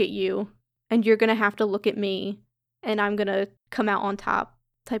to look at you, and you're going to have to look at me, and I'm going to come out on top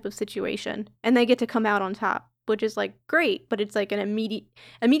type of situation. And they get to come out on top, which is, like, great, but it's like an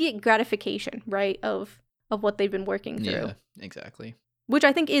immediate gratification, right, of what they've been working through. Yeah, exactly. Which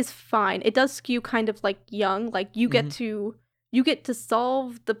I think is fine. It does skew kind of, like, young. Like, you get to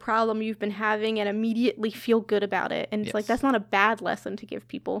solve the problem you've been having and immediately feel good about it. And it's like, that's not a bad lesson to give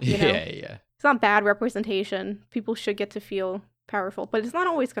people, you know? Yeah. It's not bad representation. People should get to feel powerful, but it's not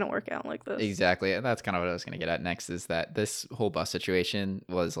always going to work out like this. Exactly. And that's kind of what I was going to get at next, is that this whole bus situation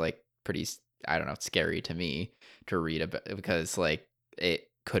was like pretty, I don't know, scary to me to read about, because like it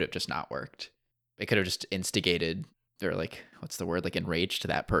could have just not worked. It could have just instigated, or like, what's the word? Like enraged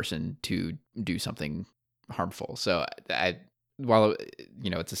that person to do something harmful. So while, you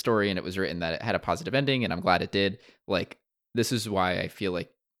know, it's a story and it was written that it had a positive ending, and I'm glad it did, like, this is why I feel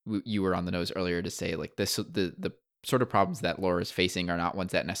like you were on the nose earlier to say, like, this, the sort of problems that Laura is facing are not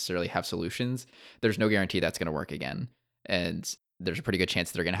ones that necessarily have solutions. There's no guarantee that's going to work again. And there's a pretty good chance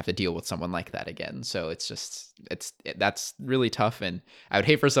they're going to have to deal with someone like that again. So that's really tough. And I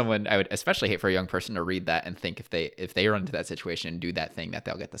would especially hate for a young person to read that and think if they run into that situation and do that thing, that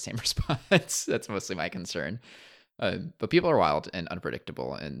they'll get the same response. That's mostly my concern. But people are wild and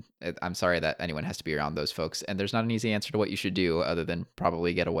unpredictable, and I'm sorry that anyone has to be around those folks. And there's not an easy answer to what you should do other than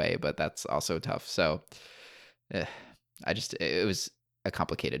probably get away, but that's also tough. So it was a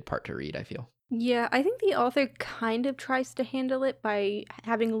complicated part to read, I feel. Yeah, I think the author kind of tries to handle it by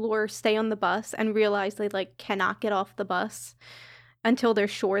having Lore stay on the bus and realize they, like, cannot get off the bus until they're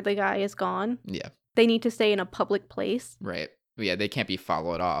sure the guy is gone. Yeah. They need to stay in a public place. Right. Yeah, they can't be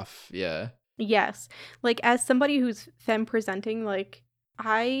followed off. Yeah. Yes. Like, as somebody who's femme presenting, like,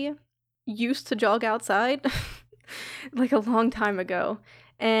 I used to jog outside like a long time ago,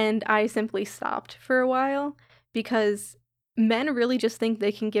 and I simply stopped for a while because men really just think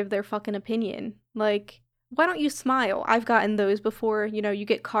they can give their fucking opinion. Like, why don't you smile? I've gotten those before. You know, you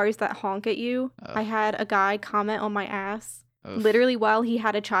get cars that honk at you. Ugh. I had a guy comment on my ass Oof. literally while he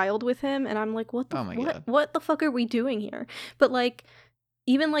had a child with him, and I'm like, what the fuck are we doing here? But, like,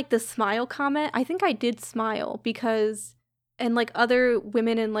 even, like, the smile comment, I think I did smile because, and, like, other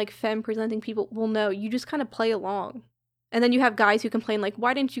women and, like, femme presenting people will know, you just kind of play along. And then you have guys who complain, like,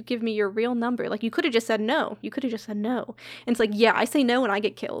 why didn't you give me your real number? Like, you could have just said no. You could have just said no. And it's like, yeah, I say no and I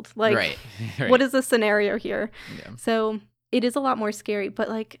get killed. Like, right. What is the scenario here? Yeah. So it is a lot more scary. But,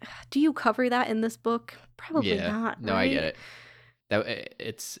 like, do you cover that in this book? Probably not. No, right? I get it.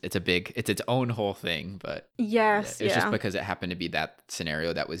 It's its own whole thing, but yes, it's just because it happened to be that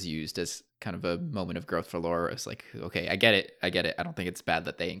scenario that was used as kind of a moment of growth for Laura. It's like, okay, I get it. I don't think it's bad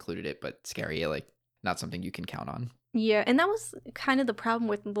that they included it, but scary, like, not something you can count on. Yeah, and that was kind of the problem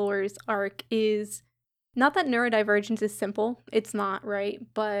with Lore's arc, is not that neurodivergence is simple. It's not, right?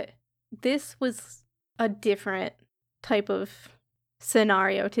 But this was a different type of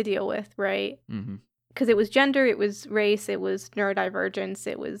scenario to deal with, right? Mm-hmm. Because it was gender, it was race, it was neurodivergence,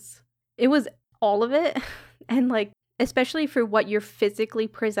 it was all of it. And, like, especially for what you're physically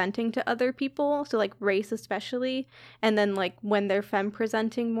presenting to other people, so, like, race especially, and then, like, when they're femme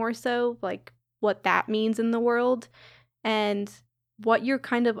presenting more so, like, what that means in the world, and what you're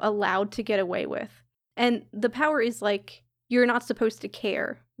kind of allowed to get away with. And the power is, like, you're not supposed to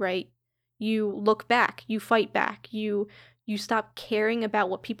care, right? You look back, you fight back, you you stop caring about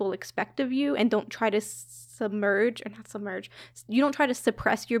what people expect of you and don't try to you don't try to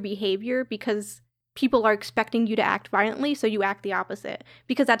suppress your behavior because people are expecting you to act violently, so you act the opposite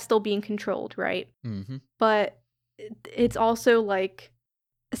because that's still being controlled, right? Mm-hmm. But it's also like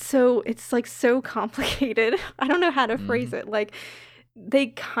it's like so complicated. I don't know how to phrase it. Like, they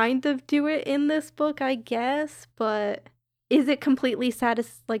kind of do it in this book, I guess, but is it completely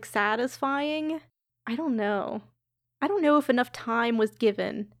satisfying? I don't know. I don't know if enough time was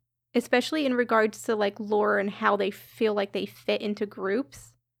given, especially in regards to like lore and how they feel like they fit into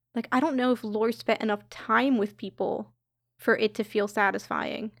groups. Like, I don't know if lore spent enough time with people for it to feel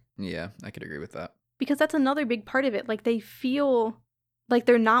satisfying. Yeah, I could agree with that. Because that's another big part of it. Like, they feel like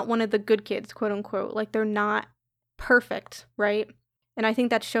they're not one of the good kids, quote unquote. Like, they're not perfect, right? And I think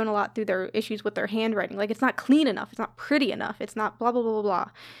that's shown a lot through their issues with their handwriting. Like, it's not clean enough. It's not pretty enough. It's not blah, blah, blah, blah,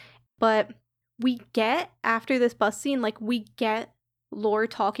 blah. But we get, after this bus scene, like, we get Lore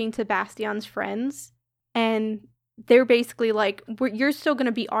talking to Bastion's friends. And they're basically like, you're still going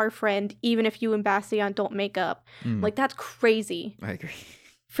to be our friend, even if you and Bastion don't make up. Like, that's crazy. I agree.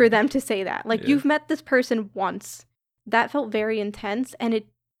 For them to say that. Like, Yeah. You've met this person once. That felt very intense, and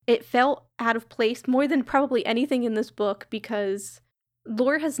it felt out of place more than probably anything in this book because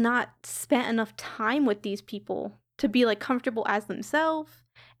Lore has not spent enough time with these people to be like comfortable as themselves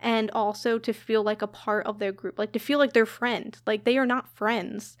and also to feel like a part of their group, like to feel like they're friends. Like, they are not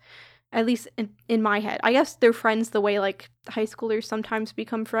friends, at least in my head. I guess they're friends the way like high schoolers sometimes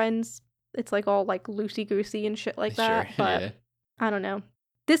become friends. It's like all like loosey-goosey and shit like that. Sure. But Yeah. I don't know.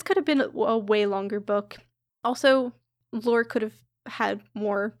 This could have been a way longer book. Also, Lore could have had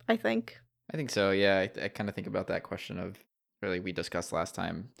more, I think. I think so. Yeah, I kind of think about that question of really we discussed last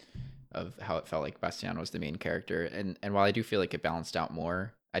time of how it felt like Bastian was the main character, and while I do feel like it balanced out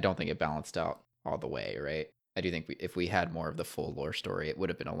more, I don't think it balanced out all the way. Right? I do think if we had more of the full lore story, it would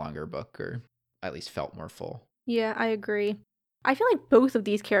have been a longer book, or at least felt more full. Yeah, I agree. I feel like both of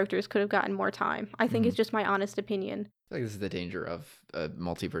these characters could have gotten more time. I think it's just my honest opinion. I feel like this is the danger of a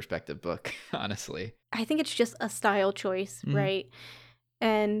multi-perspective book, honestly. I think it's just a style choice, right?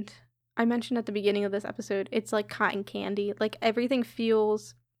 And I mentioned at the beginning of this episode, it's like cotton candy. Like, everything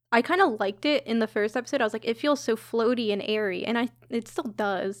feels... I kind of liked it in the first episode. I was like, it feels so floaty and airy, and it still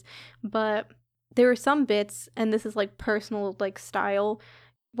does. But there are some bits, and this is like personal like style,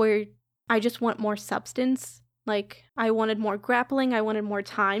 where I just want more substance. Like, I wanted more grappling. I wanted more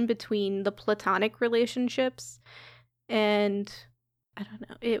time between the platonic relationships. And I don't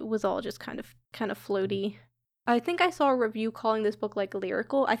know. It was all just kind of floaty. I think I saw a review calling this book like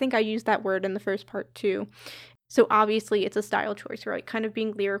lyrical. I think I used that word in the first part too. So obviously it's a style choice, right? Kind of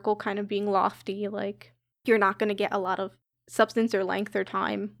being lyrical, kind of being lofty. Like, you're not going to get a lot of substance or length or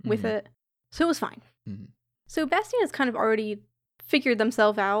time with it. So it was fine. So Bastien has kind of already figured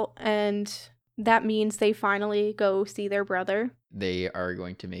themselves out, and that means they finally go see their brother. They are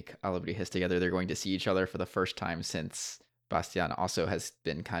going to make A Liberty Hiss together. They're going to see each other for the first time since Bastian also has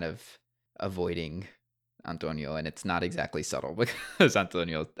been kind of avoiding Antonio, and it's not exactly subtle because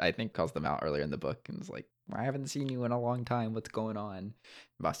Antonio, I think, calls them out earlier in the book and is like, I haven't seen you in a long time. What's going on?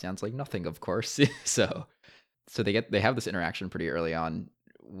 Bastian's like, nothing, of course. so they have this interaction pretty early on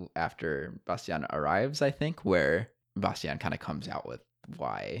after Bastian arrives, I think, where Bastian kind of comes out with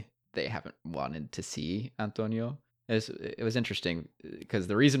why they haven't wanted to see Antonio. It was interesting because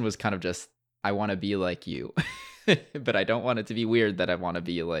the reason was kind of just, I want to be like you, but I don't want it to be weird that I want to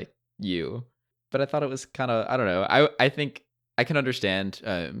be like you. But I thought it was kind of, I don't know. I think I can understand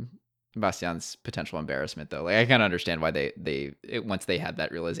Bastian's potential embarrassment, though. Like, I can understand why once they had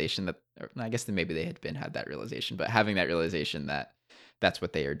that realization that, I guess maybe they had that realization, but having that realization that that's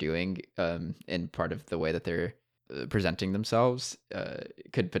what they are doing, and part of the way that they're presenting themselves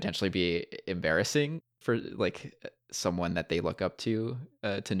could potentially be embarrassing for like someone that they look up to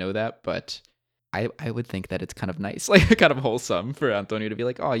know that. But I would think that it's kind of nice, like kind of wholesome for Antonio to be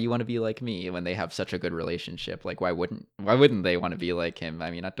like, oh, you want to be like me, when they have such a good relationship. Like, why wouldn't they want to be like him?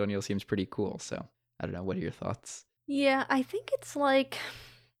 I mean, Antonio seems pretty cool. So I don't know. What are your thoughts? Yeah, I think it's like,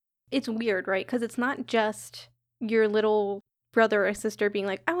 it's weird, right? Because it's not just your little brother or sister being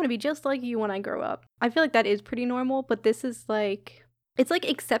like, I want to be just like you when I grow up. I feel like that is pretty normal, but this is like, it's like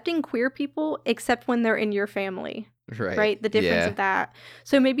accepting queer people except when they're in your family. Right? The difference of that.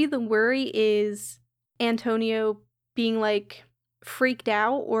 So maybe the worry is Antonio being like freaked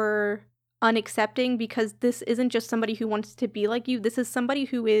out or unaccepting because this isn't just somebody who wants to be like you. This is somebody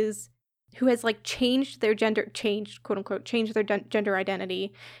who has like changed their gender, quote unquote, changed their gender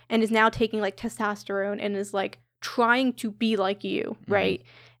identity and is now taking like testosterone and is like trying to be like you, right?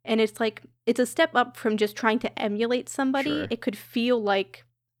 And it's like, it's a step up from just trying to emulate somebody. Sure. It could feel like,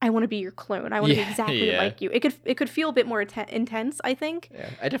 I want to be your clone. I want to be exactly like you. It could feel a bit more intense, I think. Yeah,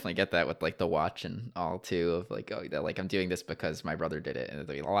 I definitely get that with like the watch and all too, of like, oh, that like I'm doing this because my brother did it, and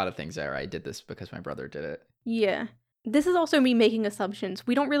a lot of things there I did this because my brother did it. Yeah. This is also me making assumptions.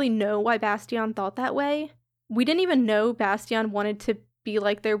 We don't really know why Bastien thought that way. We didn't even know Bastien wanted to be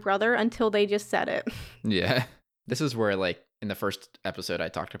like their brother until they just said it. Yeah. This is where, like, in the first episode I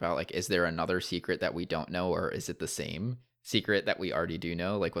talked about, like, is there another secret that we don't know, or is it the same secret that we already do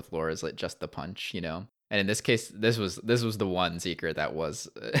know? Like with Laura's, like, just the punch, you know? And in this case, this was the one secret that was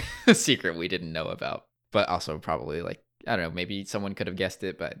a secret we didn't know about. But also probably, like, I don't know, maybe someone could have guessed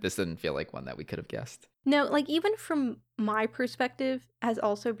it, but this didn't feel like one that we could have guessed. No, like, even from my perspective, as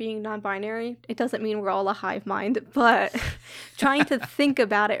also being non-binary, it doesn't mean we're all a hive mind, but trying to think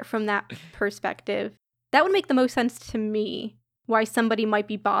about it from that perspective, that would make the most sense to me, why somebody might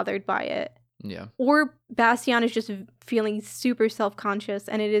be bothered by it. Yeah. Or Bastien is just feeling super self-conscious,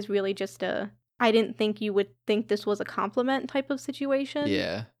 and it is really just I didn't think you would think this was a compliment type of situation.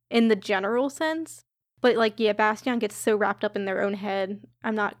 Yeah. In the general sense. But, like, yeah, Bastien gets so wrapped up in their own head,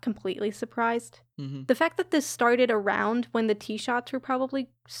 I'm not completely surprised. Mm-hmm. The fact that this started around when the tee shots were probably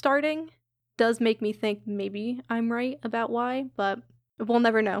starting does make me think maybe I'm right about why, but we'll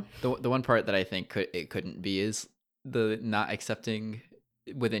never know. The one part that I think it couldn't be is the not accepting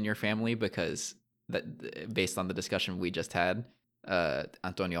within your family, because that, based on the discussion we just had,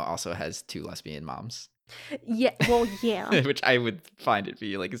 Antonio also has 2 lesbian moms. Yeah, well, yeah. Which I would find it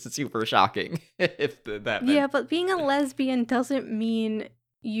be like, it's super shocking if that meant. Yeah, but being a lesbian doesn't mean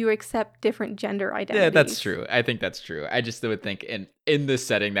you accept different gender identities. Yeah, that's true. I think that's true. I just would think in this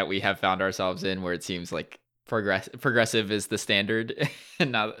setting that we have found ourselves in, where it seems like progressive is the standard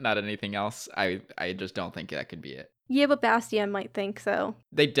and not anything else, I just don't think that could be it. Yeah, but Bastien might think so.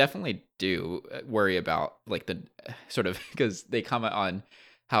 They definitely do worry about, like, the sort of, because they comment on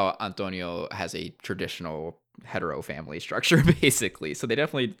how Antonio has a traditional hetero family structure, basically. So they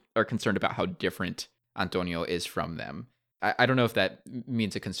definitely are concerned about how different Antonio is from them. I don't know if that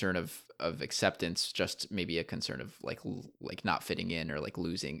means a concern of acceptance, just maybe a concern of like not fitting in, or like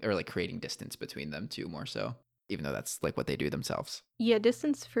losing, or like creating distance between them too, more so, even though that's like what they do themselves. Yeah,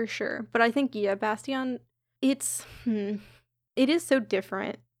 distance for sure. But I think, yeah, Bastien, it is so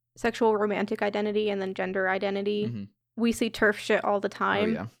different. Sexual romantic identity and then gender identity. Mm-hmm. We see turf shit all the time.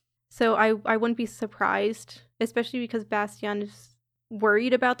 Oh, yeah. So I wouldn't be surprised, especially because Bastien is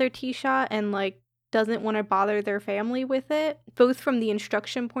worried about their tee shot and, like, doesn't want to bother their family with it, both from the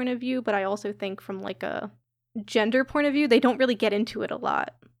instruction point of view, but I also think from, like, a gender point of view, they don't really get into it a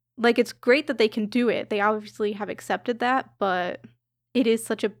lot. Like, it's great that they can do it. They obviously have accepted that, but it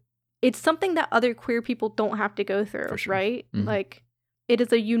is it's something that other queer people don't have to go through, sure. right? Mm-hmm. Like, it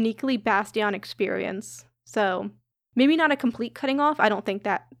is a uniquely Bastien experience. So maybe not a complete cutting off. I don't think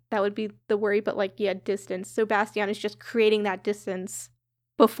that would be the worry, but, like, yeah, distance. So Bastien is just creating that distance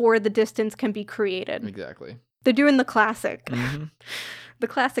before the distance can be created. Exactly. They're doing the classic. Mm-hmm. The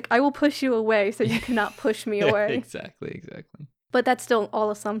classic, I will push you away so you cannot push me away. Exactly. But that's still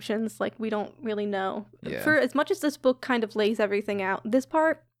all assumptions. Like, we don't really know. Yeah. For as much as this book kind of lays everything out, this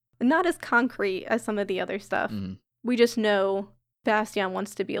part, not as concrete as some of the other stuff. Mm-hmm. We just know Bastien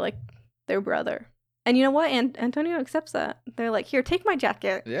wants to be like their brother. And you know what? Antonio accepts that. They're like, here, take my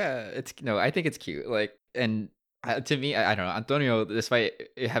jacket. Yeah, I think it's cute. Like, and to me, I don't know, Antonio, despite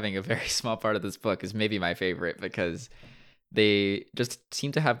having a very small part of this book, is maybe my favorite, because they just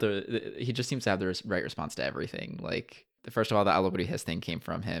seem to have he just seems to have the right response to everything. Like, first of all, the alebrijes thing came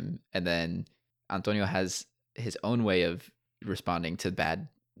from him, and then Antonio has his own way of responding to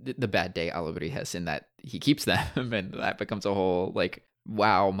the bad day alebrijes, in that he keeps them, and that becomes a whole, like,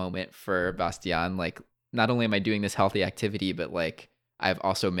 wow moment for Bastien. Like, not only am I doing this healthy activity, but, like, I've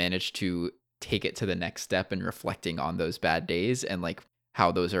also managed to take it to the next step and reflecting on those bad days, and, like,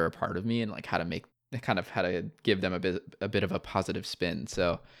 how those are a part of me, and, like, how to give them a bit of a positive spin.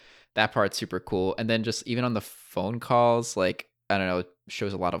 So that part's super cool. And then just even on the phone calls, like, I don't know,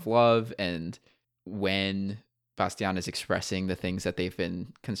 shows a lot of love. And when Bastien is expressing the things that they've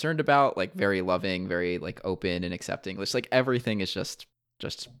been concerned about, like, very loving, very, like, open and accepting. It's like everything is just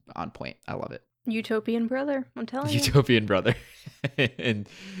on point. I love it. Utopian brother, I'm telling you. Utopian brother. And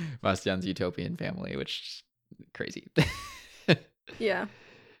Bastien's utopian family, which is crazy. Yeah.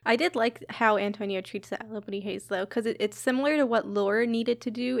 I did like how Antonio treats the alebrijes, though, because it's similar to what Laura needed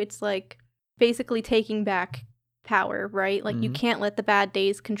to do. It's, like, basically taking back power, right? Like, you can't let the bad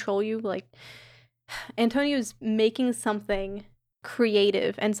days control you. Like, Antonio's making something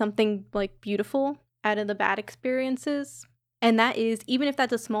creative and something, like, beautiful out of the bad experiences. And that is, even if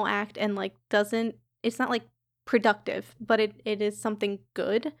that's a small act and like it's not like productive, but it is something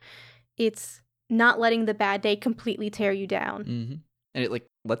good. It's not letting the bad day completely tear you down. Mm-hmm. And it like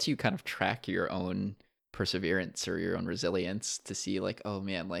lets you kind of track your own perseverance or your own resilience to see like, oh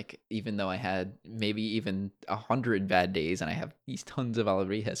man, like even though I had maybe even 100 bad days and I have these tons of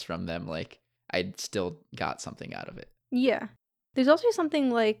alegrías from them, like I still got something out of it. Yeah. There's also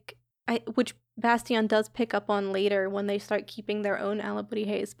something like which Bastion does pick up on later when they start keeping their own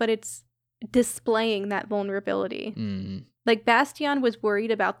Alabrijes, but it's displaying that vulnerability. Mm. Like Bastion was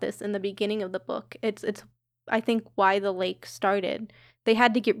worried about this in the beginning of the book. It's I think why the lake started. They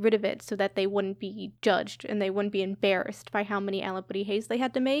had to get rid of it so that they wouldn't be judged and they wouldn't be embarrassed by how many Alabrijes they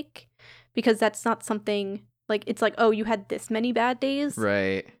had to make, because that's not something like it's like, oh, you had this many bad days.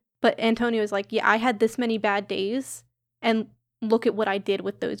 Right. But Antonio is like, yeah, I had this many bad days and look at what I did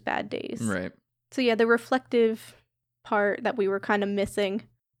with those bad days. Right. So yeah, the reflective part that we were kind of missing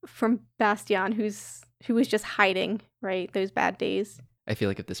from Bastion, who was just hiding, right, those bad days. I feel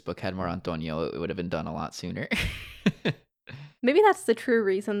like if this book had more Antonio, it would have been done a lot sooner. Maybe that's the true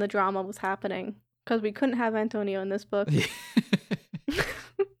reason the drama was happening, because we couldn't have Antonio in this book.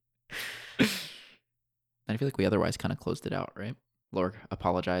 I feel like we otherwise kind of closed it out, right? Lore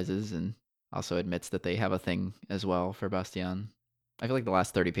apologizes and also admits that they have a thing as well for Bastian. I feel like the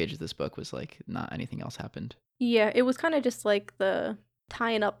last 30 pages of this book was like not anything else happened. Yeah, it was kind of just like the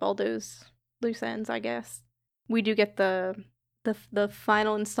tying up all those loose ends, I guess. We do get the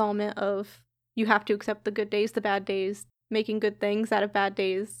final installment of you have to accept the good days, the bad days, making good things out of bad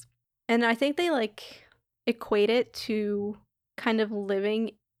days. And I think they like equate it to kind of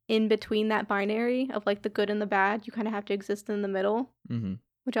living in between that binary of like the good and the bad. You kind of have to exist in the middle. Mm-hmm.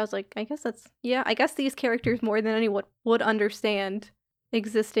 Which I was like, I guess that's, yeah, I guess these characters more than anyone would understand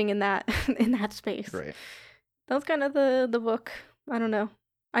existing in that in that space. Right. That was kind of the book. I don't know.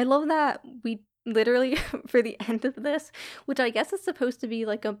 I love that we literally for the end of this, which I guess is supposed to be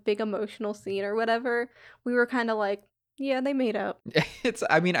like a big emotional scene or whatever, we were kind of like, yeah, they made up.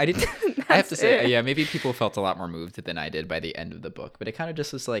 I mean, I didn't, I have to say, yeah, maybe people felt a lot more moved than I did by the end of the book, but it kind of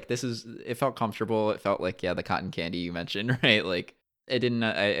just was like, it felt comfortable. It felt like, yeah, the cotton candy you mentioned, right? Like, it didn't,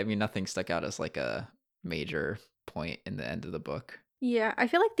 I mean, nothing stuck out as like a major point in the end of the book. Yeah, I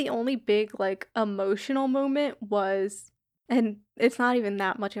feel like the only big like emotional moment was, and it's not even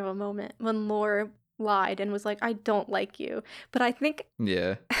that much of a moment, when Lore lied and was like, I don't like you. But I think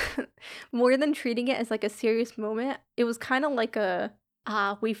Yeah. more than treating it as like a serious moment, it was kind of like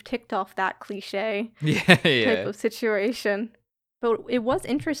we've ticked off that cliche Yeah. type of situation. But it was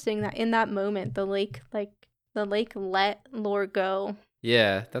interesting that in that moment the lake let Lore go.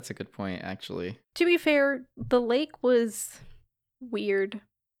 Yeah, that's a good point, actually. To be fair, the lake was weird.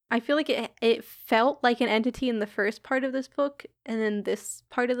 I feel like it felt like an entity in the first part of this book, and in this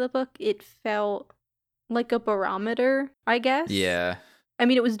part of the book, it felt like a barometer, I guess. Yeah. I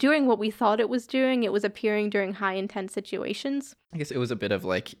mean, it was doing what we thought it was doing. It was appearing during high intense situations. I guess it was a bit of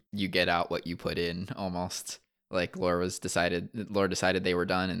like you get out what you put in, almost. Like Lore decided they were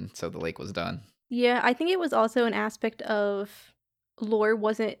done, and so the lake was done. Yeah, I think it was also an aspect of Lore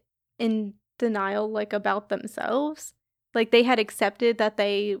wasn't in denial like about themselves. Like they had accepted that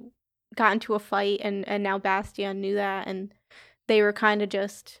they got into a fight and now Bastion knew that, and they were kind of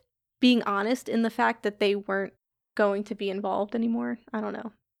just being honest in the fact that they weren't going to be involved anymore. I don't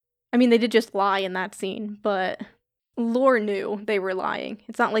know. I mean, they did just lie in that scene, but Lore knew they were lying.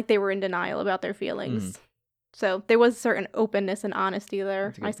 It's not like they were in denial about their feelings. So there was a certain openness and honesty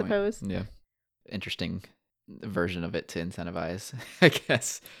there, I suppose. Yeah. Interesting version of it to incentivize, I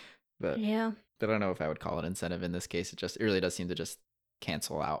guess. But yeah. I don't know if I would call it incentive in this case. It really does seem to just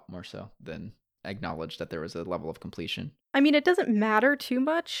cancel out more so than acknowledge that there was a level of completion. I mean, it doesn't matter too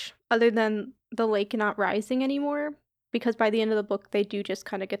much other than the lake not rising anymore, because by the end of the book, they do just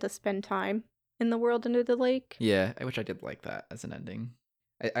kind of get to spend time in the world under the lake. Yeah, which I did like that as an ending.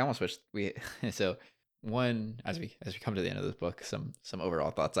 I almost wish we so one as we come to the end of this book, some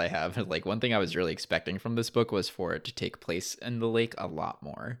overall thoughts I have. Like one thing I was really expecting from this book was for it to take place in the lake a lot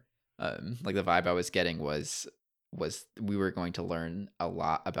more. Like the vibe I was getting was we were going to learn a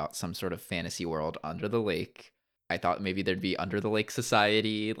lot about some sort of fantasy world under the lake. I thought maybe there'd be under the lake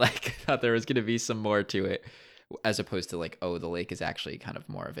society. Like I thought there was going to be some more to it, as opposed to like, oh, the lake is actually kind of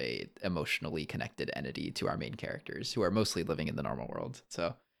more of a emotionally connected entity to our main characters who are mostly living in the normal world.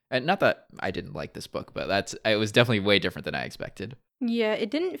 So, and not that I didn't like this book, but it was definitely way different than I expected. Yeah, it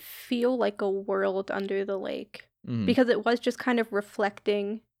didn't feel like a world under the lake because it was just kind of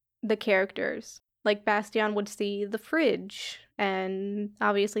reflecting the characters. Like Bastion would see the fridge and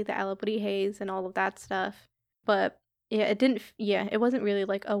obviously the Alabrijes and all of that stuff. But Yeah, it didn't. Yeah, it wasn't really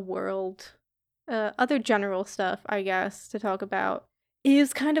like a world. Other general stuff, I guess, to talk about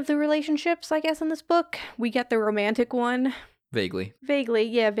is kind of the relationships. I guess in this book, we get the romantic one Vaguely. vaguely.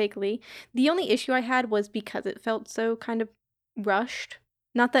 Yeah, vaguely. The only issue I had was because it felt so kind of rushed.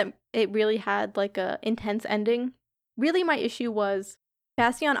 Not that it really had like a intense ending. Really, my issue was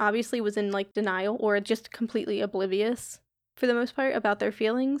Bastion obviously was in like denial or just completely oblivious for the most part about their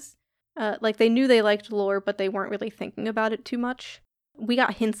feelings. Like they knew they liked Lore, but they weren't really thinking about it too much. We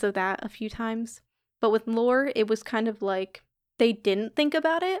got hints of that a few times. But with Lore, it was kind of like they didn't think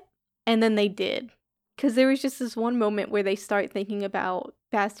about it, and then they did. Because there was just this one moment where they start thinking about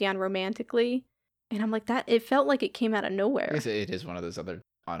Bastion romantically, and I'm like, that it felt like it came out of I nowhere. guess it is one of those other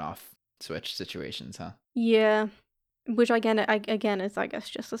on-off switch situations, huh? Yeah, which again is I guess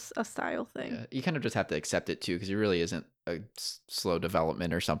just a style thing. Yeah, you kind of just have to accept it too, because it really isn't a slow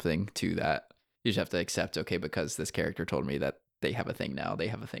development or something to that. You just have to accept, okay, because this character told me that they have a thing now, they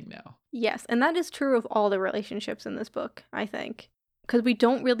have a thing now. Yes, and that is true of all the relationships in this book, I think. Because we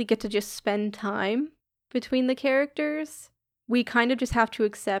don't really get to just spend time between the characters. We kind of just have to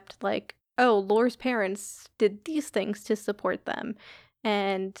accept, like, oh, Lore's parents did these things to support them.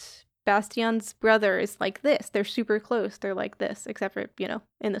 And Bastion's brother is like this. They're super close. They're like this, except for,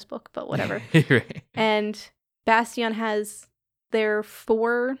 in this book, but whatever. Right. And Bastion has their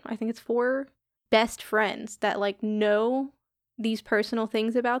I think it's four best friends that, like, know these personal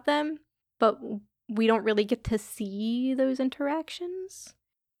things about them, but we don't really get to see those interactions.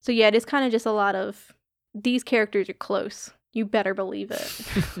 So yeah, it is kind of just a lot of these characters are close. You better believe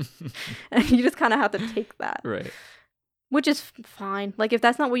it. And you just kind of have to take that. Right. Which is fine. Like, if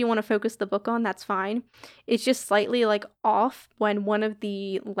that's not what you want to focus the book on, that's fine. It's just slightly, like, off when one of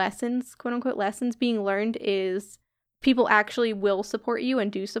the lessons, quote-unquote lessons, being learned is people actually will support you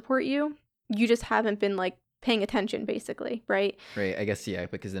and do support you. You just haven't been, like, paying attention, basically, right? Right. I guess, yeah,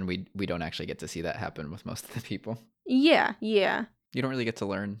 because then we don't actually get to see that happen with most of the people. Yeah. You don't really get to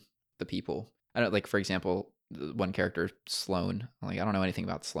learn the people. I don't, like, for example, one character, Sloane. Like, I don't know anything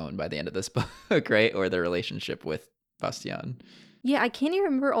about Sloane by the end of this book, right? Or their relationship with Bastion. Yeah, I can't even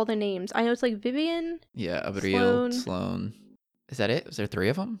remember all the names. I know it's, like, Vivian. Yeah, Abriel, Sloane. Sloane. Is that it? Was there 3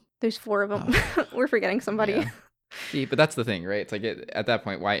 of them? There's 4 of them. Oh. We're forgetting somebody. Yeah. See, but that's the thing, right? It's like at that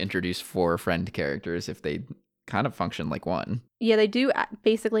point, why introduce 4 friend characters if they kind of function like one? Yeah, they do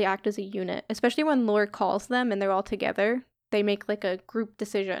basically act as a unit, especially when Lore calls them and they're all together. They make like a group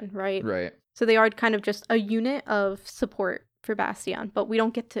decision, right? Right. So they are kind of just a unit of support for Bastion, but we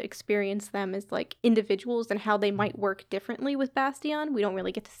don't get to experience them as like individuals and how they might work differently with Bastion. We don't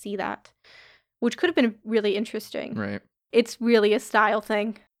really get to see that, which could have been really interesting. Right. It's really a style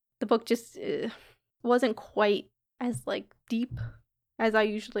thing. The book just wasn't quite as like deep as I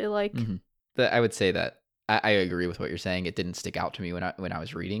usually like. Mm-hmm. I would say that I agree with what you're saying. It didn't stick out to me when I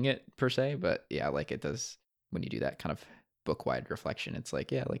was reading it per se, but yeah, like it does when you do that kind of book-wide reflection. It's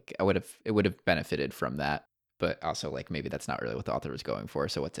like, yeah, like it would have benefited from that, but also like maybe that's not really what the author was going for.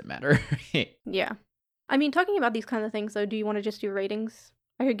 So what's it matter? Yeah, I mean, talking about these kind of things though, do you want to just do ratings?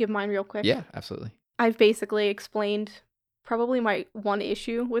 I could give mine real quick. Yeah, absolutely. I've basically explained probably my one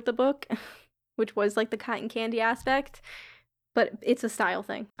issue with the book, which was like the cotton candy aspect. But it's a style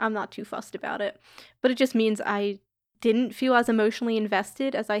thing. I'm not too fussed about it. But it just means I didn't feel as emotionally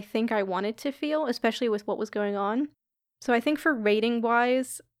invested as I think I wanted to feel, especially with what was going on. So I think for rating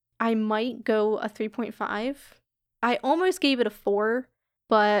wise, I might go a 3.5. I almost gave it a 4,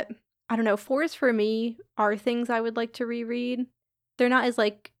 but I don't know. 4s for me are things I would like to reread. They're not as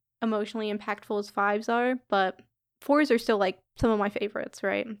like emotionally impactful as 5s are, but 4s are still like some of my favorites,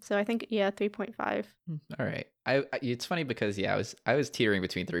 right? So I think 3.5. All right. It's funny because I was teetering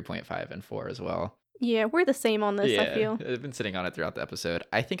between 3.5 and 4 as well. Yeah, we're the same on this, I feel. I've been sitting on it throughout the episode.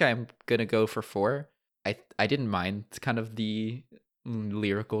 I think I'm gonna go for 4. I didn't mind kind of the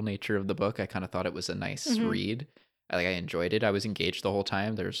lyrical nature of the book. I kind of thought it was a nice read. I enjoyed it. I was engaged the whole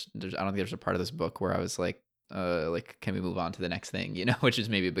time. There's I don't think there's a part of this book where I was like can we move on to the next thing? Which is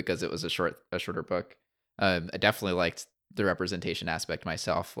maybe because it was a shorter book. I definitely liked the representation aspect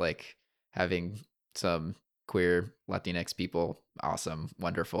myself, like having some queer Latinx people, awesome,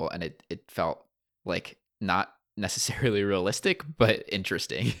 wonderful, and it felt like not necessarily realistic, but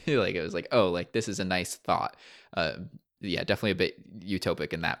interesting. Like it was like, oh, like this is a nice thought. Yeah, definitely a bit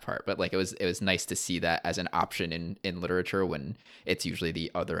utopic in that part, but like it was nice to see that as an option in literature when it's usually the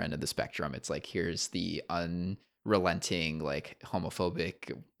other end of the spectrum. It's like here's the unrelenting, like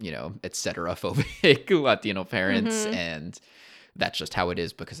homophobic, etc. phobic Latino parents and that's just how it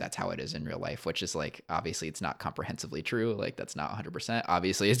is because that's how it is in real life, which is like, obviously it's not comprehensively true. Like that's not 100%.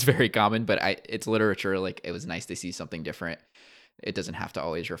 Obviously it's very common, but it's literature. Like it was nice to see something different. It doesn't have to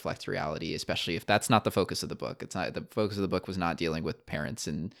always reflect reality, especially if that's not the focus of the book. It's not, the focus of the book was not dealing with parents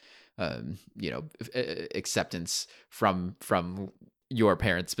and, acceptance from your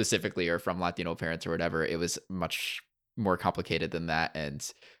parents specifically, or from Latino parents or whatever. It was much more complicated than that. And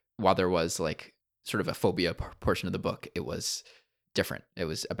while there was like sort of a phobia portion of the book, it was different. It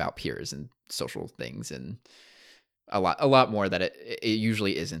was about peers and social things and a lot more that it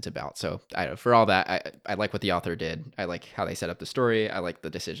usually isn't about. So for all that, I like what the author did. I like how they set up the story. I like the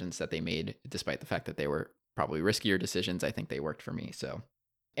decisions that they made, despite the fact that they were probably riskier decisions. I think they worked for me. So,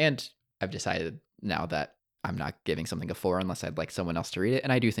 and I've decided now that I'm not giving something a 4 unless I'd like someone else to read it.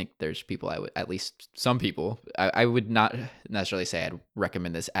 And I do think there's people at least some people, I would not necessarily say I'd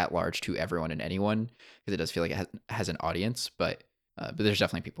recommend this at large to everyone and anyone, because it does feel like it has an audience, but there's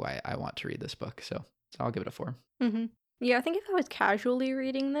definitely people I want to read this book. So I'll give it a 4. Mm-hmm. Yeah, I think if I was casually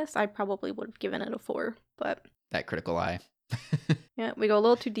reading this, I probably would have given it a 4, but... That critical eye. Yeah, we go a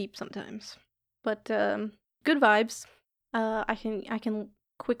little too deep sometimes. But good vibes. I can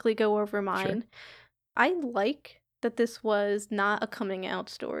quickly go over mine. Sure. I like that this was not a coming out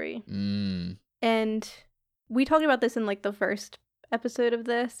story. And we talked about this in like the first episode of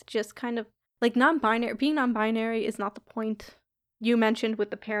this, just kind of like being non-binary is not the point. You mentioned with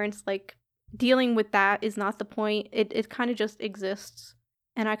the parents, like dealing with that is not the point. It kind of just exists.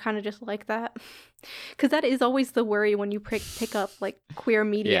 And I kind of just like that. Because that is always the worry when you pick up like queer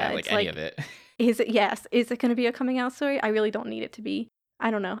media. Yeah, like any of it. Is it going to be a coming out story? I really don't need it to be.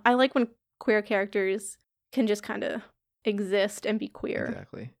 I don't know. I like when queer characters can just kind of exist and be queer.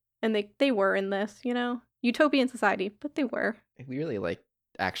 Exactly. And they were in this, utopian society, but they were. We really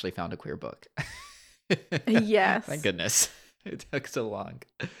actually found a queer book. Yes. Thank goodness. It took so long.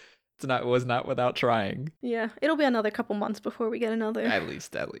 It was not without trying. Yeah, it'll be another couple months before we get another. At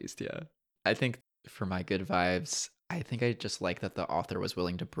least, yeah. I think for my good vibes, I think I just like that the author was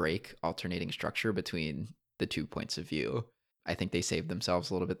willing to break alternating structure between the 2 points of view. I think they saved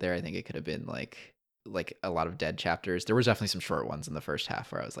themselves a little bit there. I think it could have been like a lot of dead chapters. There was definitely some short ones in the first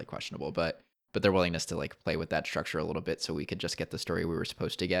half where I was like questionable, but their willingness to like play with that structure a little bit so we could just get the story we were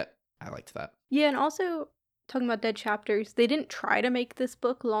supposed to get. I liked that. Yeah, and also talking about dead chapters, they didn't try to make this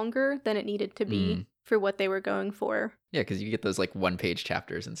book longer than it needed to be for what they were going for. Yeah, because you get those like 1-page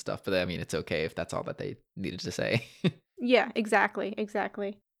chapters and stuff, but I mean, it's okay if that's all that they needed to say. Yeah, exactly.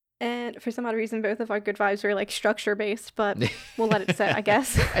 And for some odd reason, both of our good vibes were like structure based, but we'll let it sit, I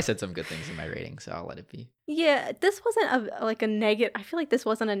guess. I said some good things in my rating, so I'll let it be. Yeah, this wasn't a negative. I feel like this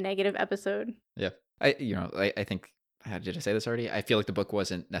wasn't a negative episode. Yeah, I think. Did I say this already? I feel like the book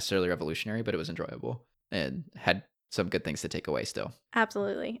wasn't necessarily revolutionary, but it was enjoyable and had some good things to take away still.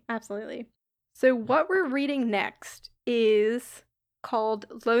 Absolutely. So what we're reading next is called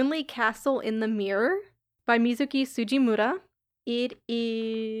Lonely Castle in the Mirror by Mizuki Sujimura. It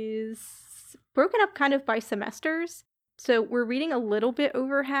is broken up kind of by semesters. So we're reading a little bit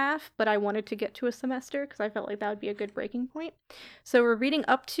over half, but I wanted to get to a semester because I felt like that would be a good breaking point. So we're reading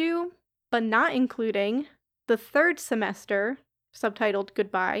up to, but not including, the 3rd semester, subtitled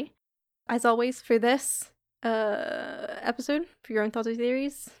Goodbye. As always, for this episode, for your own thoughts or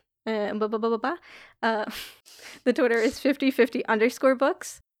theories, the Twitter is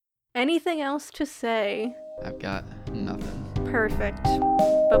 5050_books. Anything else to say? I've got nothing. Perfect.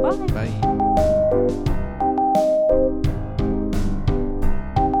 Bye-bye. Bye.